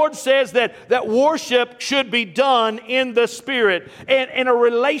 The Lord says that worship should be done in the Spirit and in a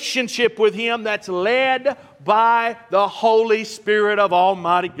relationship with Him that's led by the Holy Spirit of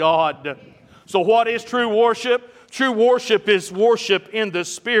Almighty God. So what is true worship? True worship is worship in the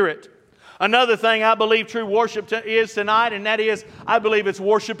Spirit. Another thing I believe true worship is tonight, and that is, I believe it's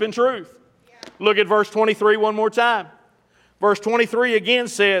worship in truth. Look at verse 23 one more time. Verse 23 again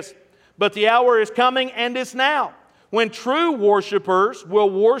says, but the hour is coming and is now, when true worshipers will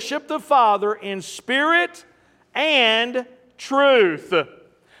worship the Father in spirit and truth.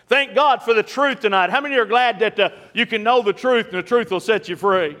 Thank God for the truth tonight. How many are glad that you can know the truth and the truth will set you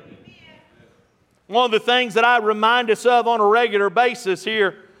free? One of the things that I remind us of on a regular basis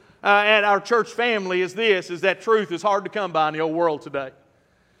here at our church family is that truth is hard to come by in the old world today.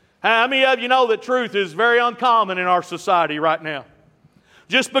 How many of you know that truth is very uncommon in our society right now?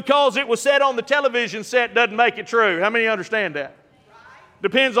 Just because it was said on the television set doesn't make it true. How many understand that?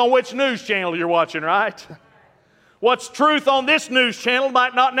 Depends on which news channel you're watching, right? What's truth on this news channel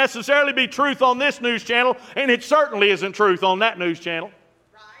might not necessarily be truth on this news channel, and it certainly isn't truth on that news channel.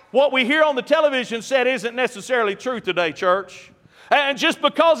 What we hear on the television set isn't necessarily true today, church. And just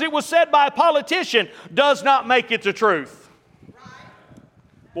because it was said by a politician does not make it the truth.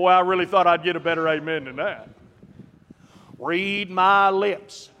 Boy, I really thought I'd get a better amen than that. Read my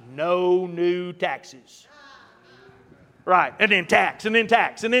lips, no new taxes. Right, and then tax, and then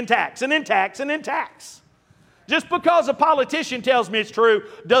tax, and then tax, and then tax, and then tax. Just because a politician tells me it's true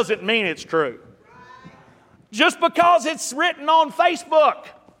doesn't mean it's true. Just because it's written on Facebook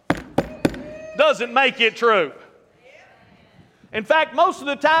doesn't make it true. In fact, most of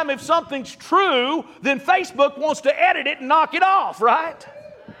the time, if something's true, then Facebook wants to edit it and knock it off, right?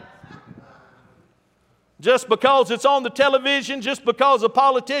 Just because it's on the television, just because a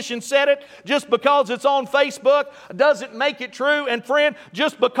politician said it, just because it's on Facebook doesn't make it true. And friend,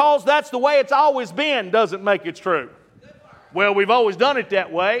 just because that's the way it's always been doesn't make it true. Well, we've always done it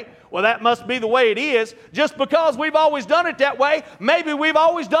that way. Well, that must be the way it is. Just because we've always done it that way, maybe we've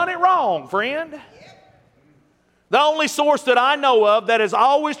always done it wrong, friend. The only source that I know of that is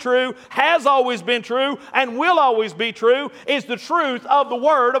always true, has always been true, and will always be true is the truth of the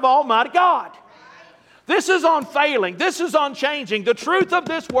Word of Almighty God. This is unfailing. This is unchanging. The truth of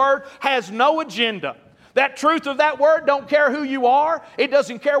this Word has no agenda. That truth of that Word don't care who you are. It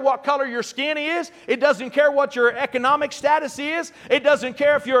doesn't care what color your skin is. It doesn't care what your economic status is. It doesn't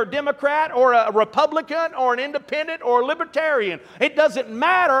care if you're a Democrat or a Republican or an independent or a libertarian. It doesn't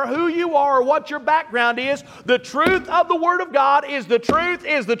matter who you are or what your background is. The truth of the Word of God is the truth,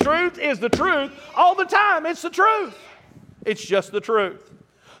 is the truth, is the truth. All the time, it's the truth. It's just the truth.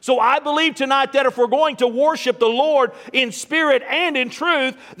 So I believe tonight that if we're going to worship the Lord in spirit and in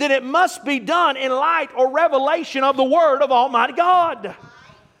truth, then it must be done in light or revelation of the Word of Almighty God.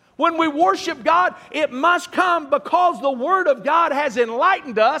 When we worship God, it must come because the Word of God has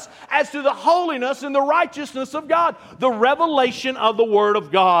enlightened us as to the holiness and the righteousness of God. The revelation of the Word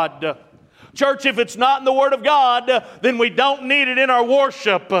of God. Church, if it's not in the Word of God, then we don't need it in our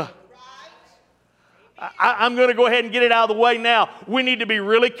worship. I'm going to go ahead and get it out of the way now. We need to be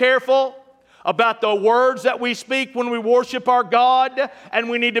really careful about the words that we speak when we worship our God, and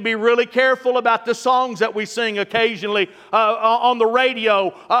we need to be really careful about the songs that we sing occasionally on the radio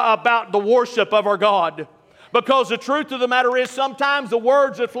about the worship of our God. Because the truth of the matter is sometimes the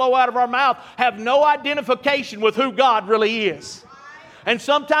words that flow out of our mouth have no identification with who God really is. And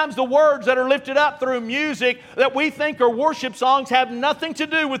sometimes the words that are lifted up through music that we think are worship songs have nothing to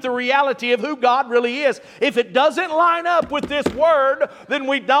do with the reality of who God really is. If it doesn't line up with this Word, then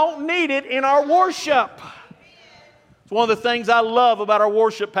we don't need it in our worship. It's one of the things I love about our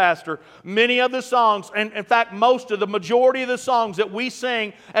worship pastor. Many of the songs, and in fact most of the majority of the songs that we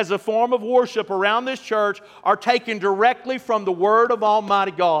sing as a form of worship around this church are taken directly from the Word of Almighty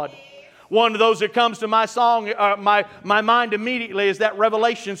God. One of those that comes to my mind immediately is that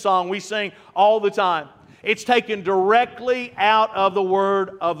Revelation song we sing all the time. It's taken directly out of the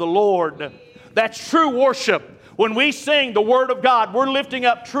Word of the Lord. That's true worship. When we sing the Word of God, we're lifting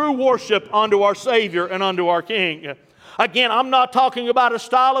up true worship unto our Savior and unto our King. Again, I'm not talking about a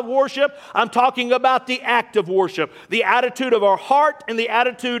style of worship. I'm talking about the act of worship, the attitude of our heart and the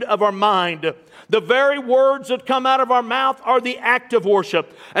attitude of our mind. The very words that come out of our mouth are the act of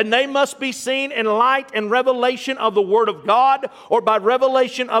worship, and they must be seen in light and revelation of the Word of God or by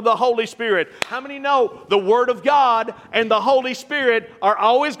revelation of the Holy Spirit. How many know the Word of God and the Holy Spirit are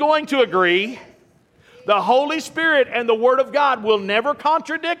always going to agree? The Holy Spirit and the Word of God will never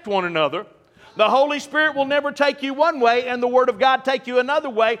contradict one another. The Holy Spirit will never take you one way and the Word of God take you another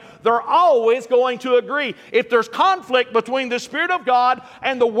way. They're always going to agree. If there's conflict between the Spirit of God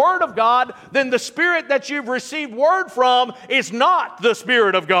and the Word of God, then the Spirit that you've received Word from is not the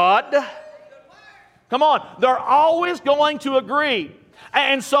Spirit of God. Come on, they're always going to agree.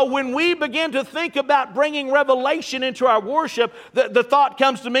 And so when we begin to think about bringing revelation into our worship, the thought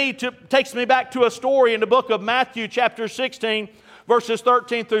comes to me, takes me back to a story in the book of Matthew chapter 16, verses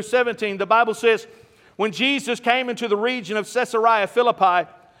 13 through 17, the Bible says, when Jesus came into the region of Caesarea Philippi,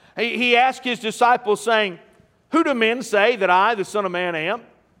 he asked his disciples, saying, "Who do men say that I, the Son of Man, am?"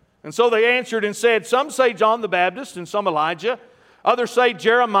 And so they answered and said, "Some say John the Baptist, and some Elijah. Others say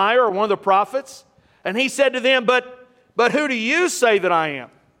Jeremiah or one of the prophets." And he said to them, But who do you say that I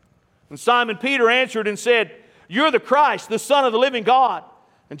am?" And Simon Peter answered and said, "You're the Christ, the Son of the living God."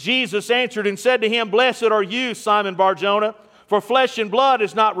 And Jesus answered and said to him, "Blessed are you, Simon Bar-Jonah, for flesh and blood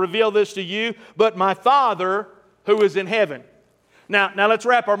has not revealed this to you, but my Father who is in heaven." Now let's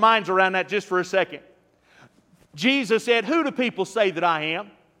wrap our minds around that just for a second. Jesus said, "Who do people say that I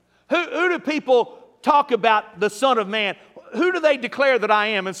am?" Who do people talk about the Son of Man? Who do they declare that I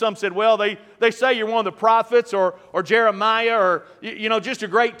am? And some said, well, they say you're one of the prophets or Jeremiah or, just a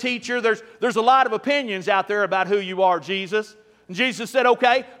great teacher. There's a lot of opinions out there about who you are, Jesus. And Jesus said,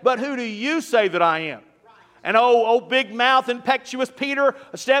 okay, but who do you say that I am? And big mouth, impetuous Peter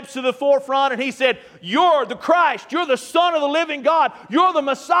steps to the forefront and he said, "You're the Christ. You're the Son of the living God. You're the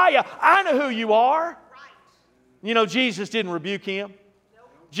Messiah. I know who you are." Right. Jesus didn't rebuke him. Nope.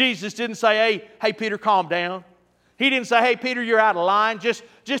 Jesus didn't say, hey, Peter, calm down. He didn't say, "Hey, Peter, you're out of line. Just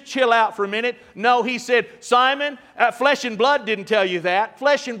chill out for a minute." No, he said, "Simon, flesh and blood didn't tell you that.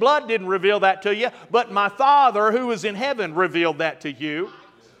 Flesh and blood didn't reveal that to you, but my Father who is in heaven revealed that to you."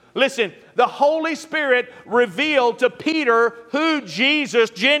 Listen, the Holy Spirit revealed to Peter who Jesus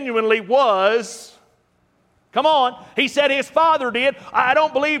genuinely was. Come on. He said his Father did. I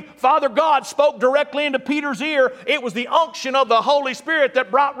don't believe Father God spoke directly into Peter's ear. It was the unction of the Holy Spirit that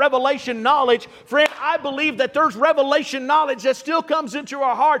brought revelation knowledge. Friend, I believe that there's revelation knowledge that still comes into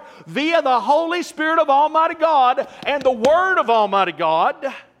our heart via the Holy Spirit of Almighty God and the Word of Almighty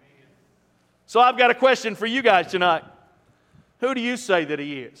God. So I've got a question for you guys tonight. Who do you say that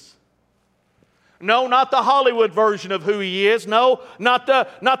He is? No, not the Hollywood version of who He is. No, not the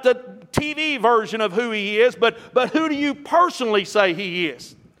TV version of who He is. But who do you personally say He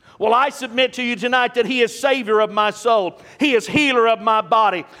is? Well, I submit to you tonight that He is Savior of my soul. He is healer of my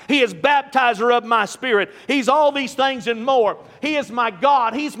body. He is baptizer of my spirit. He's all these things and more. He is my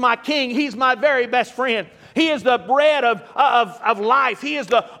God. He's my King. He's my very best friend. He is the bread of life. He is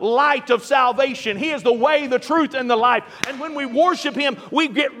the light of salvation. He is the way, the truth, and the life. And when we worship Him, we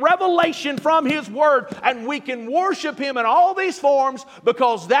get revelation from His Word. And we can worship Him in all these forms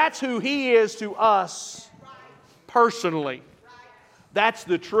because that's who He is to us personally. That's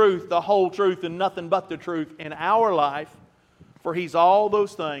the truth, the whole truth, and nothing but the truth in our life. For He's all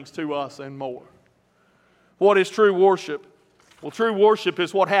those things to us and more. What is true worship? Well, true worship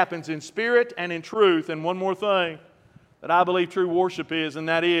is what happens in spirit and in truth. And one more thing that I believe true worship is, and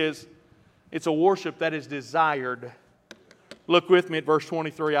that is, it's a worship that is desired. Look with me at verse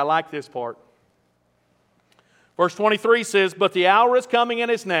 23. I like this part. Verse 23 says, "But the hour is coming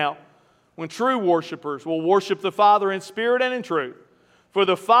and is now, when true worshipers will worship the Father in spirit and in truth. For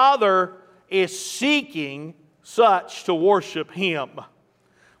the Father is seeking such to worship Him."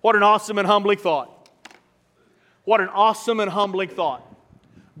 What an awesome and humbling thought. What an awesome and humbling thought.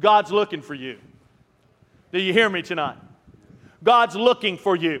 God's looking for you. Do you hear me tonight? God's looking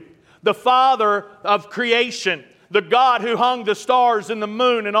for you. The Father of creation, the God who hung the stars and the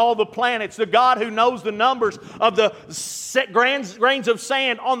moon and all the planets, the God who knows the numbers of the grains of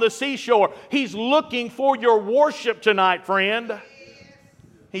sand on the seashore. He's looking for your worship tonight, friend.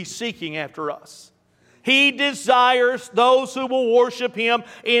 He's seeking after us. He desires those who will worship Him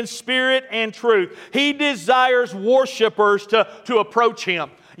in spirit and truth. He desires worshipers to approach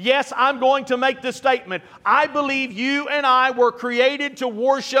Him. Yes, I'm going to make this statement. I believe you and I were created to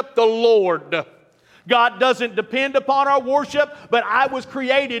worship the Lord. God doesn't depend upon our worship, but I was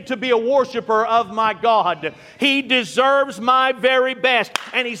created to be a worshiper of my God. He deserves my very best,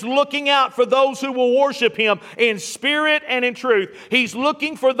 and He's looking out for those who will worship Him in spirit and in truth. He's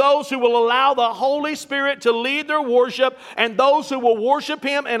looking for those who will allow the Holy Spirit to lead their worship, and those who will worship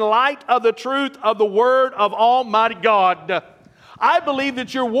Him in light of the truth of the Word of Almighty God. I believe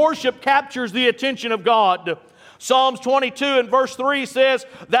that your worship captures the attention of God. Psalms 22 and verse 3 says,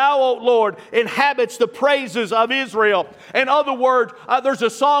 "Thou, O Lord, inhabits the praises of Israel." In other words, there's a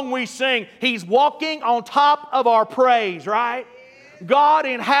song we sing, He's walking on top of our praise, right? God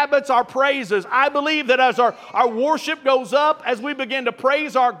inhabits our praises. I believe that as our worship goes up, as we begin to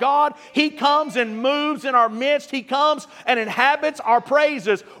praise our God, He comes and moves in our midst. He comes and inhabits our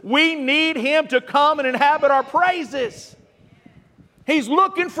praises. We need Him to come and inhabit our praises. He's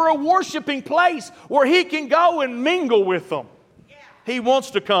looking for a worshiping place where He can go and mingle with them. He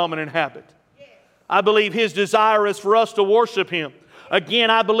wants to come and inhabit. I believe His desire is for us to worship Him. Again,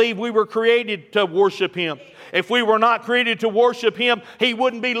 I believe we were created to worship Him. If we were not created to worship Him, He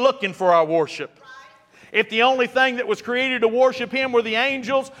wouldn't be looking for our worship. If the only thing that was created to worship Him were the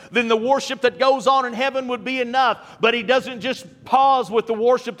angels, then the worship that goes on in heaven would be enough. But He doesn't just pause with the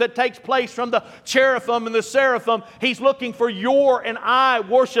worship that takes place from the cherubim and the seraphim. He's looking for your and I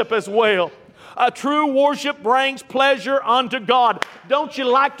worship as well. A true worship brings pleasure unto God. Don't you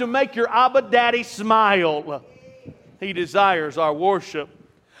like to make your Abba Daddy smile? He desires our worship.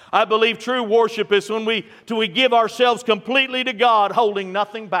 I believe true worship is when we give ourselves completely to God, holding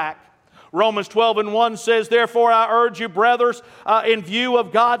nothing back. Romans 12 and 1 says, "Therefore I urge you, brothers, in view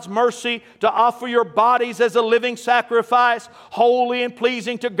of God's mercy, to offer your bodies as a living sacrifice, holy and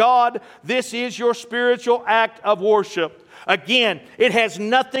pleasing to God. This is your spiritual act of worship." Again, it has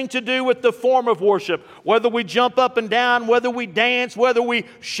nothing to do with the form of worship. Whether we jump up and down, whether we dance, whether we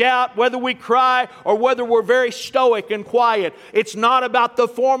shout, whether we cry, or whether we're very stoic and quiet. It's not about the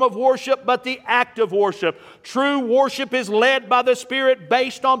form of worship, but the act of worship. True worship is led by the Spirit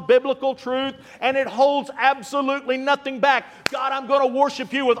based on biblical truth, and it holds absolutely nothing back. God, I'm going to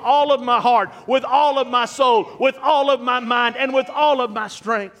worship You with all of my heart, with all of my soul, with all of my mind, and with all of my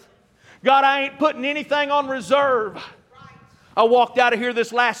strength. God, I ain't putting anything on reserve. I walked out of here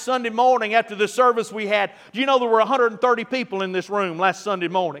this last Sunday morning after the service we had. Do you know there were 130 people in this room last Sunday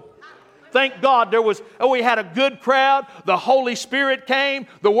morning? Thank God we had a good crowd. The Holy Spirit came.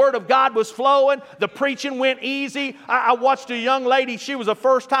 The Word of God was flowing. The preaching went easy. I watched a young lady. She was a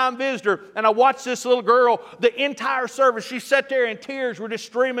first-time visitor. And I watched this little girl. The entire service, she sat there and tears were just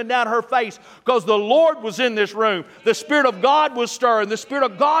streaming down her face because the Lord was in this room. The Spirit of God was stirring. The Spirit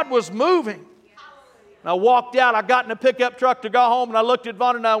of God was moving. And I walked out. I got in a pickup truck to go home. And I looked at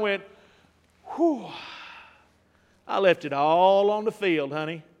Vaughn and I went, whew. I left it all on the field,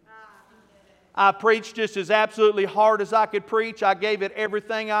 honey. I preached just as absolutely hard as I could preach. I gave it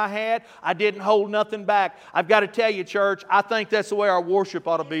everything I had. I didn't hold nothing back. I've got to tell you, church, I think that's the way our worship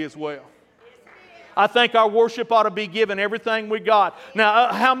ought to be as well. I think our worship ought to be given everything we got.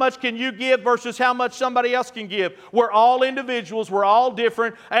 Now, how much can you give versus how much somebody else can give? We're all individuals. We're all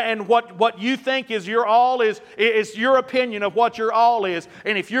different. And what you think is your all is your opinion of what your all is.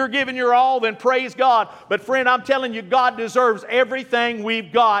 And if you're giving your all, then praise God. But friend, I'm telling you, God deserves everything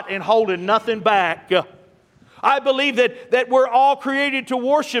we've got and holding nothing back. I believe that we're all created to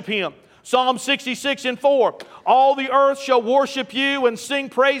worship Him. Psalm 66:4. All the earth shall worship you and sing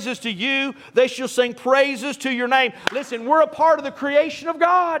praises to you. They shall sing praises to your name. Listen, we're a part of the creation of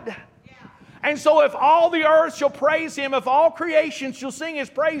God. And so if all the earth shall praise Him, if all creation shall sing His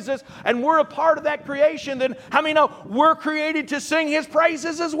praises, and we're a part of that creation, then how many know we're created to sing His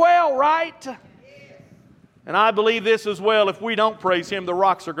praises as well, right? And I believe this as well. If we don't praise Him, the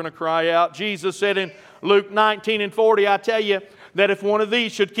rocks are going to cry out. Jesus said in Luke 19:40, I tell you, that if one of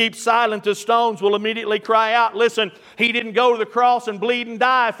these should keep silent, the stones will immediately cry out. Listen, He didn't go to the cross and bleed and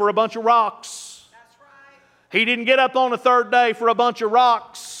die for a bunch of rocks. That's right. He didn't get up on the third day for a bunch of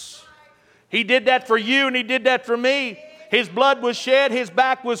rocks. He did that for you and He did that for me. His blood was shed, His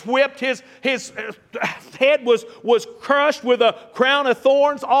back was whipped, His head was crushed with a crown of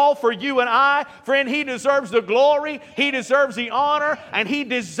thorns, all for you and I. Friend, He deserves the glory, He deserves the honor, and He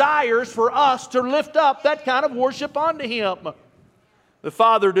desires for us to lift up that kind of worship unto Him. The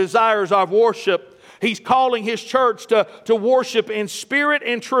Father desires our worship. He's calling His church to worship in spirit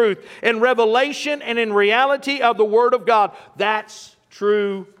and truth, in revelation and in reality of the Word of God. That's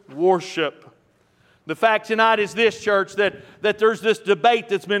true worship. The fact tonight is this, church, that there's this debate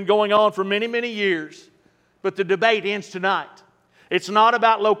that's been going on for many, many years. But the debate ends tonight. It's not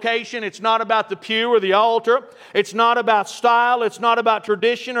about location. It's not about the pew or the altar. It's not about style. It's not about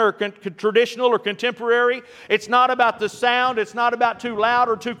tradition or traditional or contemporary. It's not about the sound. It's not about too loud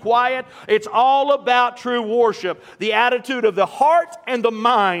or too quiet. It's all about true worship. The attitude of the heart and the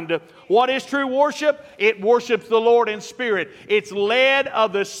mind. What is true worship? It worships the Lord in spirit. It's led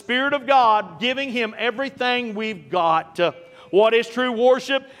of the Spirit of God, giving Him everything we've got. What is true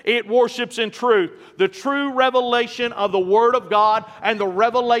worship? It worships in truth. The true revelation of the Word of God and the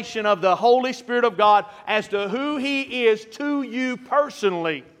revelation of the Holy Spirit of God as to who He is to you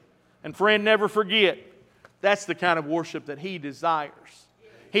personally. And friend, never forget, that's the kind of worship that He desires.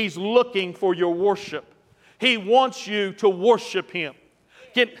 He's looking for your worship. He wants you to worship Him.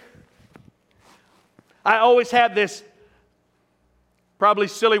 I always have this probably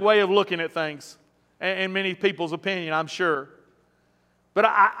silly way of looking at things, in many people's opinion, I'm sure. But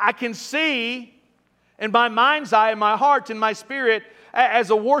I can see in my mind's eye, in my heart, in my spirit, as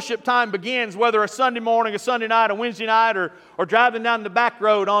a worship time begins, whether a Sunday morning, a Sunday night, a Wednesday night, or driving down the back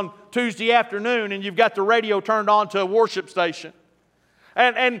road on Tuesday afternoon, and you've got the radio turned on to a worship station.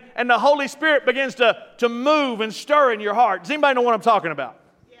 And the Holy Spirit begins to move and stir in your heart. Does anybody know what I'm talking about?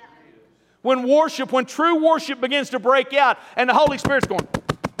 Yeah. When true worship begins to break out, and the Holy Spirit's going,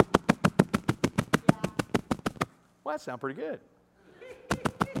 well, that sounds pretty good.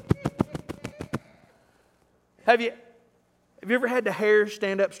 Have you ever had the hair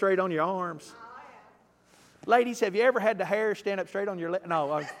stand up straight on your arms? Ladies, have you ever had the hair stand up straight on your legs?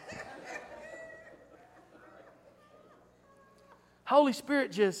 No. Holy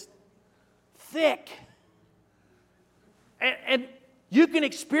Spirit just thick. And you can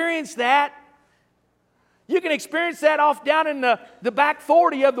experience that. You can experience that off down in the back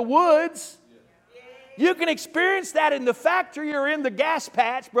 40 of the woods. You can experience that in the factory or in the gas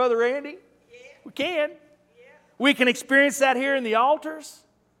patch, Brother Andy. We can. We can experience that here in the altars.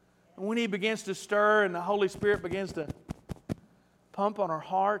 And when He begins to stir and the Holy Spirit begins to pump on our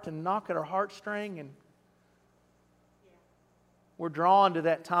heart and knock at our heartstring, and we're drawn to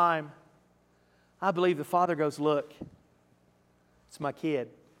that time, I believe the Father goes, look, it's my kid.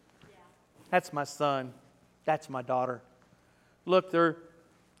 That's my son. That's my daughter. Look, they're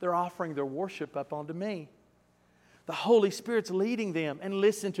offering their worship up onto me. The Holy Spirit's leading them, and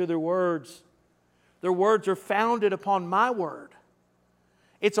listen to their words. Their words are founded upon my word.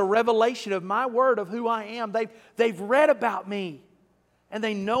 It's a revelation of my word, of who I am. They've read about me, and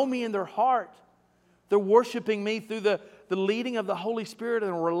they know me in their heart. They're worshiping me through the leading of the Holy Spirit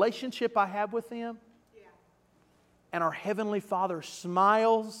and a relationship I have with them. Yeah. And our Heavenly Father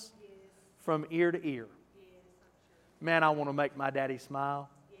smiles from ear to ear. Man, I want to make my daddy smile,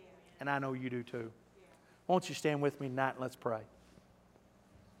 and I know you do too. Won't you stand with me tonight and let's pray.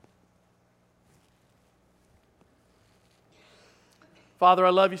 Father,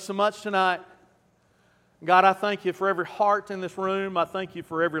 I love you so much tonight. God, I thank you for every heart in this room. I thank you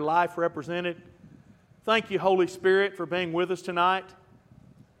for every life represented. Thank you, Holy Spirit, for being with us tonight.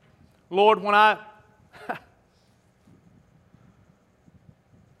 Lord, when I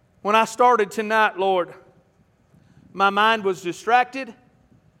started tonight, Lord, my mind was distracted.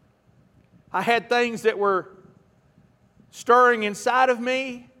 I had things that were stirring inside of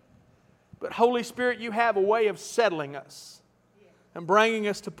me. But Holy Spirit, you have a way of settling us and bringing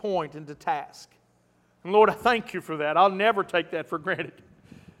us to point and to task. And Lord, I thank you for that. I'll never take that for granted.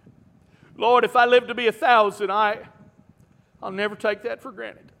 Lord, if I live to be 1,000, I'll never take that for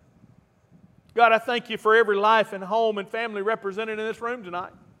granted. God, I thank you for every life and home and family represented in this room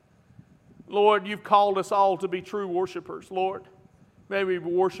tonight. Lord, you've called us all to be true worshipers. Lord, may we be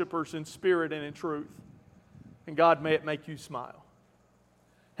worshipers in spirit and in truth. And God, may it make you smile.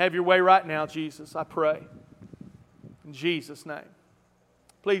 Have your way right now, Jesus, I pray. In Jesus' name.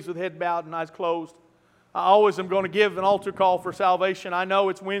 Please, with head bowed and eyes closed. I always am going to give an altar call for salvation. I know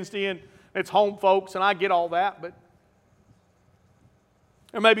it's Wednesday and it's home, folks, and I get all that, but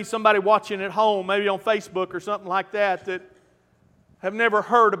there may be somebody watching at home, maybe on Facebook or something like that, that have never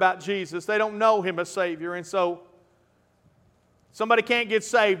heard about Jesus. They don't know Him as Savior, and so somebody can't get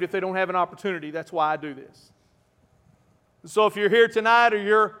saved if they don't have an opportunity. That's why I do this. So if you're here tonight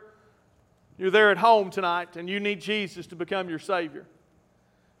or you're there at home tonight and you need Jesus to become your Savior,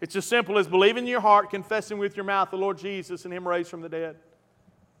 it's as simple as believing in your heart, confessing with your mouth the Lord Jesus and Him raised from the dead.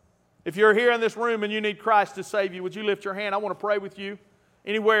 If you're here in this room and you need Christ to save you, would you lift your hand? I want to pray with you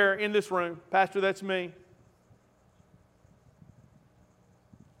anywhere in this room. Pastor, that's me.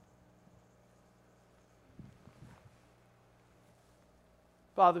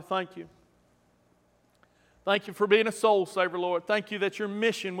 Father, thank you. Thank you for being a soul saver, Lord. Thank you that your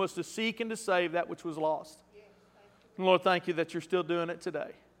mission was to seek and to save that which was lost. And Lord, thank you that you're still doing it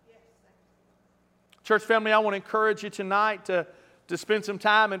today. Church family, I want to encourage you tonight to spend some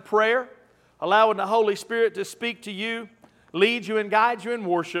time in prayer, allowing the Holy Spirit to speak to you, lead you and guide you in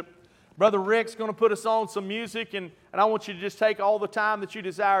worship. Brother Rick's going to put us on some music, and I want you to just take all the time that you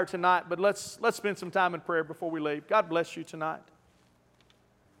desire tonight, but let's spend some time in prayer before we leave. God bless you tonight.